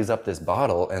trying to use up this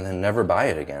bottle and then never buy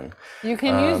it again. You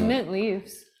can use mint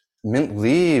leaves. Mint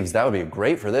leaves, that would be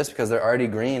great for this because they're already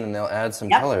green and they'll add some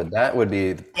color. That would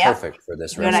be perfect for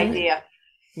this recipe. Good idea.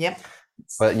 Yep.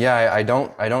 But yeah, I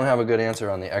don't have a good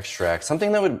answer on the extract.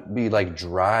 Something that would be like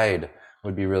dried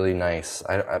would be really nice.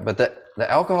 But the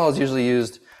alcohol is usually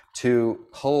used to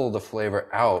pull the flavor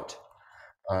out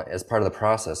as part of the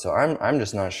process. So I'm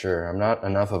just not sure. I'm not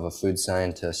enough of a food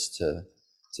scientist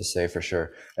to say for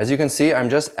sure. As you can see,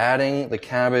 I'm just adding the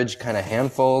cabbage kind of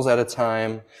handfuls at a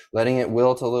time, letting it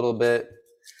wilt a little bit.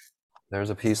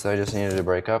 There's a piece that I just needed to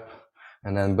break up.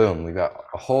 And then boom, we got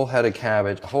a whole head of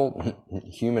cabbage, a whole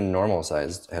human normal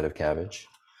sized head of cabbage.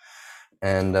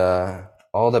 And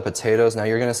all the potatoes. Now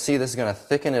you're going to see this is going to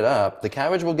thicken it up. The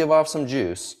cabbage will give off some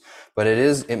juice, but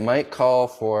it might call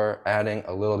for adding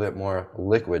a little bit more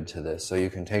liquid to this. So you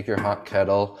can take your hot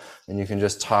kettle and you can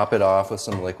just top it off with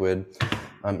some liquid.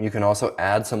 You can also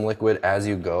add some liquid as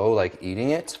you go, like eating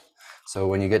it. So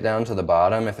when you get down to the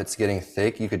bottom, if it's getting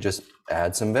thick, you could just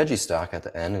add some veggie stock at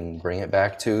the end and bring it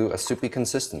back to a soupy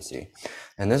consistency.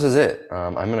 And this is it.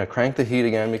 I'm going to crank the heat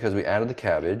again because we added the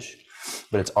cabbage,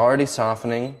 but it's already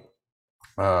softening.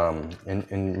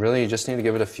 And really you just need to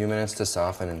give it a few minutes to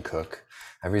soften and cook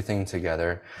everything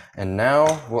together. And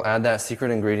now we'll add that secret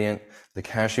ingredient, the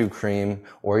cashew cream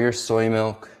or your soy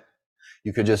milk.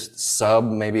 You could just sub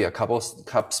maybe a couple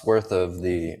cups worth of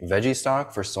the veggie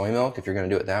stock for soy milk if you're going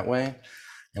to do it that way.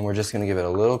 And we're just going to give it a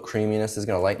little creaminess. It's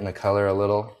going to lighten the color a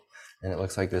little. And it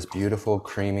looks like this beautiful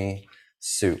creamy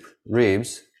soup.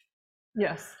 Reeves?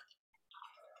 Yes.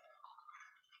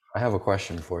 I have a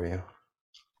question for you.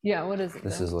 Yeah, what is it?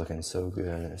 This is looking so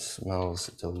good. It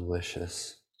smells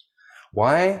delicious.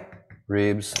 Why,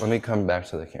 Reeves, let me come back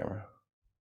to the camera.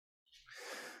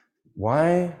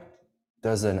 Why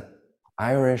does an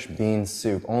Irish bean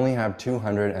soup only have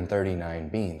 239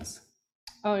 beans?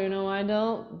 Oh, you know why,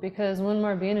 Del? Because one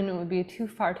more bean and it would be too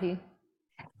farty.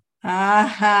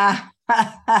 I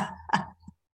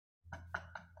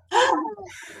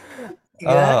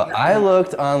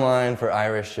looked online for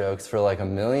Irish jokes for like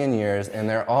 1,000,000 years and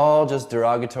they're all just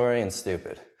derogatory and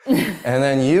stupid. And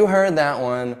then you heard that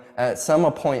one at some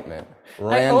appointment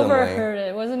randomly. I overheard it.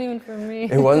 It wasn't even for me.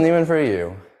 It wasn't even for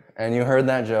you. And you heard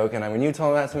that joke, and when you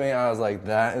told that to me, I was like,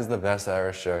 that is the best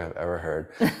Irish joke I've ever heard.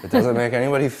 It doesn't make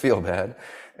anybody feel bad,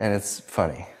 and it's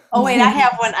funny. Oh, wait, I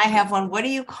have one. What do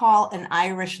you call an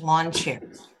Irish lawn chair?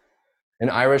 An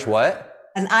Irish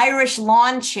what? An Irish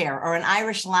lawn chair or an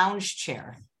Irish lounge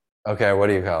chair. Okay, what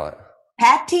do you call it?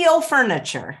 Patio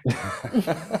furniture.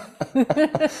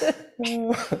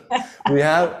 we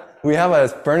have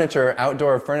a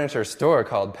outdoor furniture store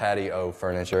called Patio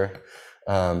Furniture.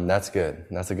 That's good.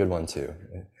 That's a good one too.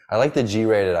 I like the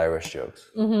G-rated Irish jokes.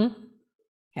 Mm-hmm.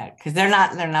 Yeah, because they're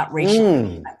not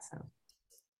racially offensive.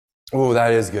 Oh,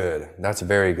 that is good. That's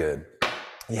very good.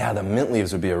 Yeah, the mint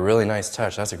leaves would be a really nice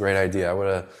touch. That's a great idea.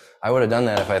 I would have done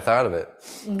that if I thought of it.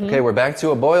 Okay, we're back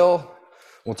to a boil.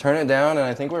 We'll turn it down, and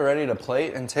I think we're ready to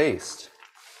plate and taste.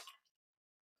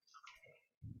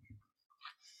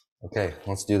 Okay,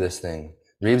 let's do this thing.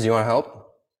 Reeves, you want to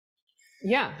help?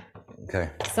 Yeah. Okay.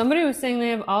 Somebody was saying they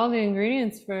have all the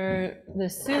ingredients for the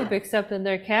soup except that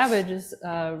their cabbage is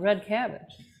red cabbage.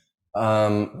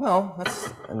 Well,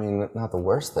 not the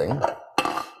worst thing.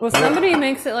 Well, somebody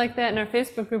makes it like that in our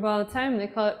Facebook group all the time. They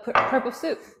call it purple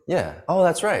soup. Yeah. Oh,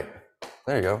 that's right.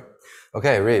 There you go.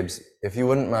 Okay, Reeves, if you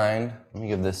wouldn't mind, let me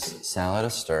give this salad a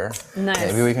stir. Nice.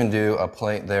 Maybe we can do a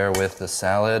plate there with the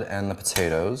salad and the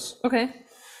potatoes. Okay.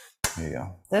 There you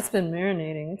go. That's been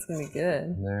marinating. It's going to be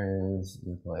good. There is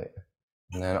your plate.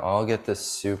 And then I'll get this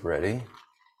soup ready.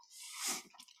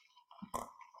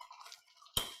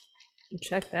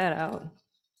 Check that out.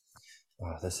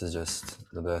 Oh, this is just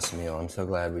the best meal. I'm so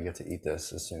glad we get to eat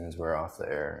this as soon as we're off the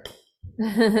air.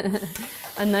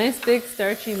 A nice big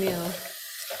starchy meal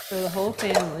for the whole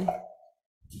family.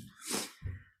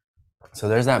 So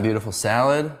there's that beautiful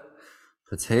salad,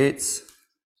 potatoes.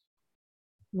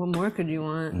 What more could you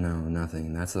want? No,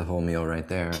 nothing. That's the whole meal right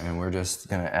there. And we're just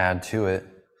going to add to it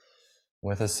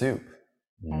with a soup.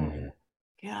 God,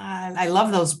 I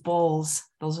love those bowls.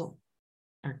 Those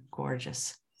are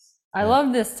gorgeous. I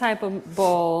love this type of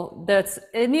bowl.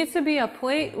 It needs to be a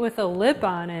plate with a lip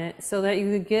on it so that you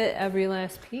could get every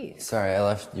last piece. Sorry, I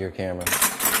left your camera.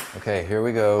 Okay, here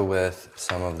we go with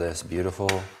some of this beautiful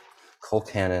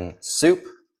Colcannon soup.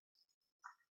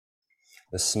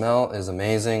 The smell is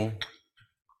amazing.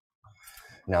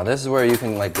 Now this is where you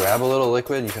can grab a little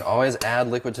liquid. You can always add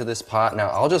liquid to this pot. Now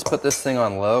I'll just put this thing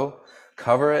on low,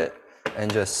 cover it, and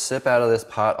just sip out of this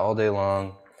pot all day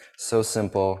long. So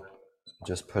simple.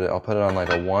 I'll put it on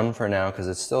a 1 for now because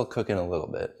it's still cooking a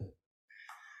little bit.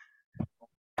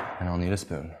 And I'll need a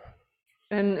spoon.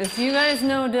 And if you guys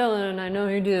know Dylan, and I know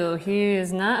you do, he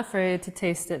is not afraid to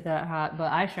taste it that hot,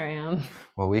 but I sure am.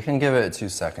 Well, we can give it 2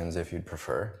 seconds if you'd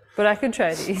prefer. But I could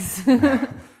try these.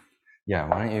 Yeah,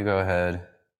 why don't you go ahead?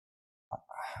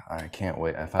 I can't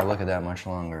wait. If I look at that much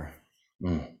longer.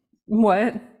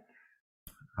 What?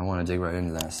 I want to dig right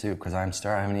into that soup because I'm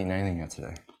starving. I haven't eaten anything yet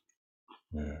today.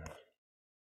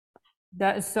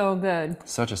 That is so good.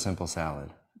 Such a simple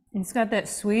salad. It's got that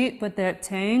sweet, but that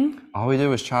tang. All we did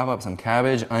was chop up some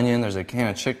cabbage, onion, there's a can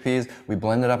of chickpeas. We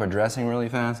blended up a dressing really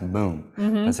fast, and boom.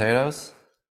 Potatoes.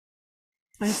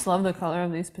 I just love the color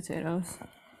of these potatoes.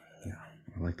 Yeah,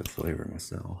 I like the flavor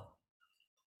myself.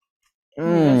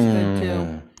 That's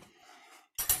good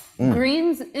too.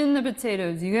 Greens in the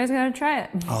potatoes. You guys gotta try it.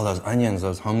 Oh, those onions,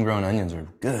 those homegrown onions are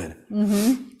good.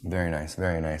 Very nice,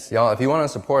 very nice. Y'all, if you want to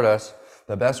support us,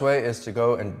 the best way is to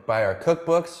go and buy our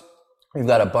cookbooks. We've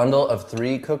got a bundle of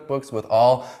 3 cookbooks with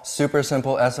all super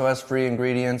simple SOS-free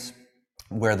ingredients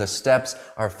where the steps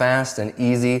are fast and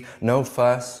easy, no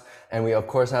fuss. And we, of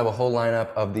course, have a whole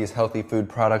lineup of these healthy food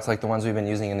products like the ones we've been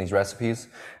using in these recipes.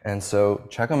 And so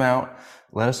check them out.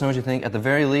 Let us know what you think. At the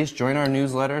very least, join our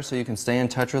newsletter so you can stay in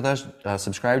touch with us.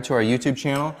 Subscribe to our YouTube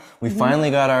channel. We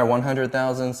finally got our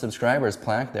 100,000 subscribers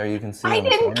plaque there. You can see. I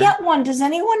didn't get one. Does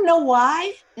anyone know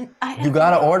why? You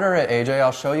got to order it, AJ.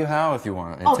 I'll show you how if you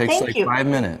want. It takes thank you. 5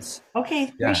 minutes. Okay,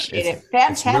 appreciate it. It's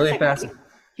Fantastic. really fast.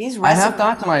 I have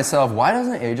thought to myself, why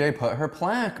doesn't AJ put her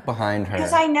plaque behind her?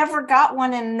 Because I never got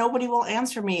one and nobody will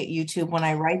answer me at YouTube when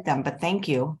I write them, but thank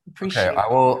you. Appreciate it. I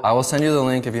will send you the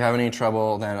link. If you have any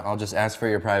trouble, then I'll just ask for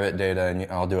your private data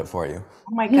and I'll do it for you.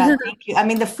 Oh my God, thank you. I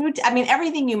mean,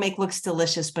 everything you make looks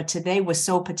delicious, but today was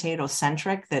so potato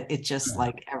centric that it just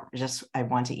I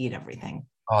want to eat everything.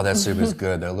 Oh, that soup is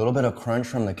good. There's a little bit of crunch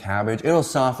from the cabbage. It'll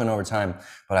soften over time,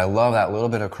 but I love that little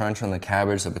bit of crunch from the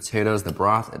cabbage, the potatoes, the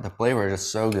broth. The flavor is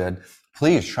just so good.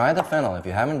 Please try the fennel. If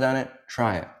you haven't done it,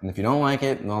 try it. And if you don't like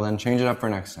it, well, then change it up for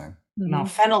next time. No,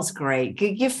 fennel's great.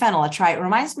 Give fennel a try. It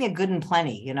reminds me of Good and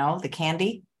Plenty, the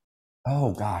candy.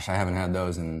 Oh gosh, I haven't had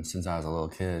those since I was a little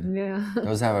kid. Yeah.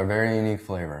 Those have a very unique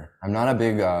flavor. I'm not a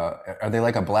big, are they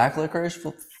like a black licorice?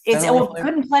 Good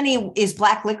and Plenty is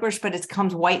black licorice, but it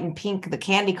comes white and pink, the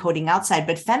candy coating outside.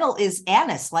 But fennel is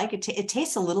anise. It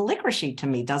tastes a little licoricey to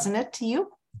me, doesn't it? To you?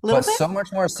 A little bit? So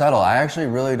much more subtle. I actually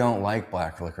really don't like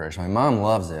black licorice. My mom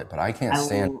loves it, but I can't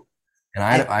stand it. And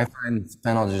I find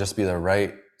fennel to just be the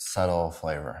right subtle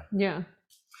flavor. Yeah.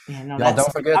 Yeah, no, y'all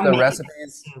don't forget the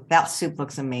recipes. That soup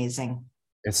looks amazing.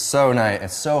 It's so nice.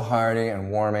 It's so hearty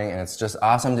and warming, and it's just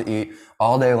awesome to eat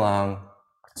all day long.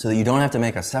 so that you don't have to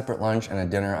make a separate lunch and a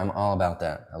dinner. I'm all about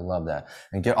that. I love that.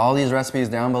 And get all these recipes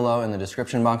down below in the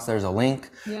description box. There's a link.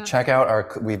 Yeah. Check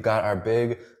out we've got our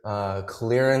big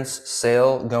clearance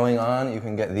sale going on. You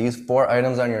can get these 4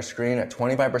 items on your screen at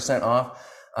 25% off.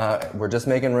 We're just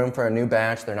making room for a new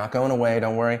batch. They're not going away,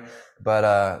 don't worry.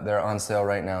 But they're on sale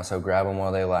right now, so grab them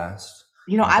while they last.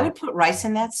 You know, I would put rice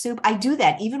in that soup. I do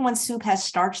that. Even when soup has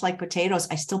starch like potatoes,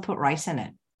 I still put rice in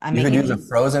it. You could use a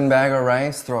frozen bag of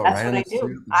rice, throw it right in the soup. That's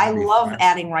what I do. I love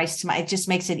adding rice to it just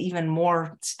makes it even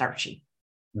more starchy.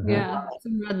 Yeah,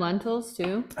 some red lentils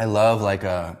too. I love like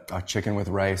a chicken with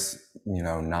rice,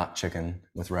 not chicken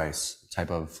with rice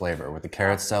type of flavor with the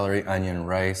carrots, celery, onion,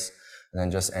 rice, and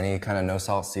then just any kind of no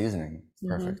salt seasoning.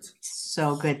 Perfect.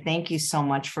 So good. Thank you so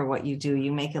much for what you do.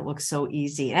 You make it look so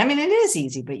easy. I mean, it is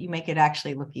easy, but you make it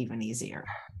actually look even easier.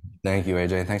 Thank you,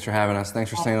 AJ. Thanks for having us.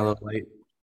 Thanks for staying a little late.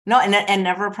 No, and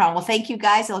never a problem. Well, thank you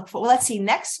guys. I look for, let's see,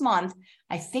 next month,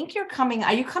 I think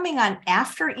are you coming on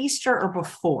after Easter or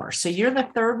before? So you're the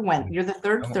third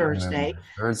Thursday.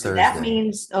 So that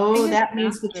means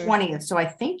the 20th. So I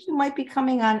think you might be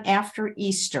coming on after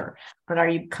Easter, but are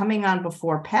you coming on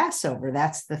before Passover?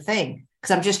 That's the thing.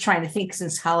 Because I'm just trying to think,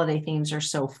 since holiday themes are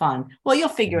so fun. Well, you'll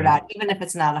figure it out, even if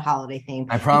it's not a holiday theme.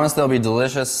 I promise there'll be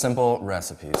delicious, simple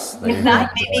recipes. If not,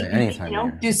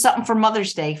 maybe do something for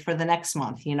Mother's Day for the next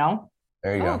month, There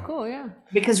you go. Oh, cool, yeah.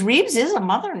 Because Reeves is a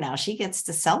mother now. She gets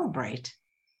to celebrate.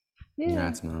 Yeah.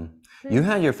 Congrats, Mom. You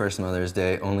had your first Mother's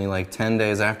Day only like 10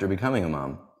 days after becoming a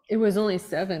mom. It was only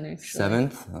 7, actually.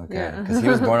 7th? Okay. Yeah. Because he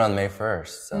was born on May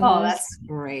 1st. So. Oh, that's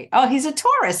great. Oh, he's a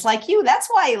Taurus like you. That's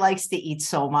why he likes to eat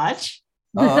so much.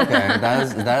 Oh, okay.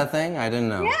 Is that a thing? I didn't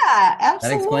know. Yeah,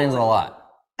 absolutely. That explains a lot.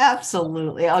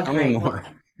 Absolutely. Oh, Tell me more.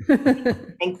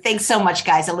 Thanks so much,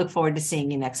 guys. I look forward to seeing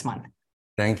you next month.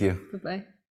 Thank you. Bye-bye.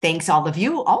 Thanks all of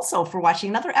you also for watching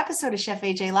another episode of Chef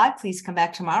AJ Live. Please come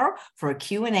back tomorrow for a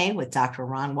Q&A with Dr.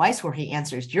 Ron Weiss, where he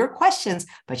answers your questions,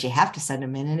 but you have to send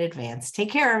them in advance. Take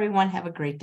care, everyone. Have a great day.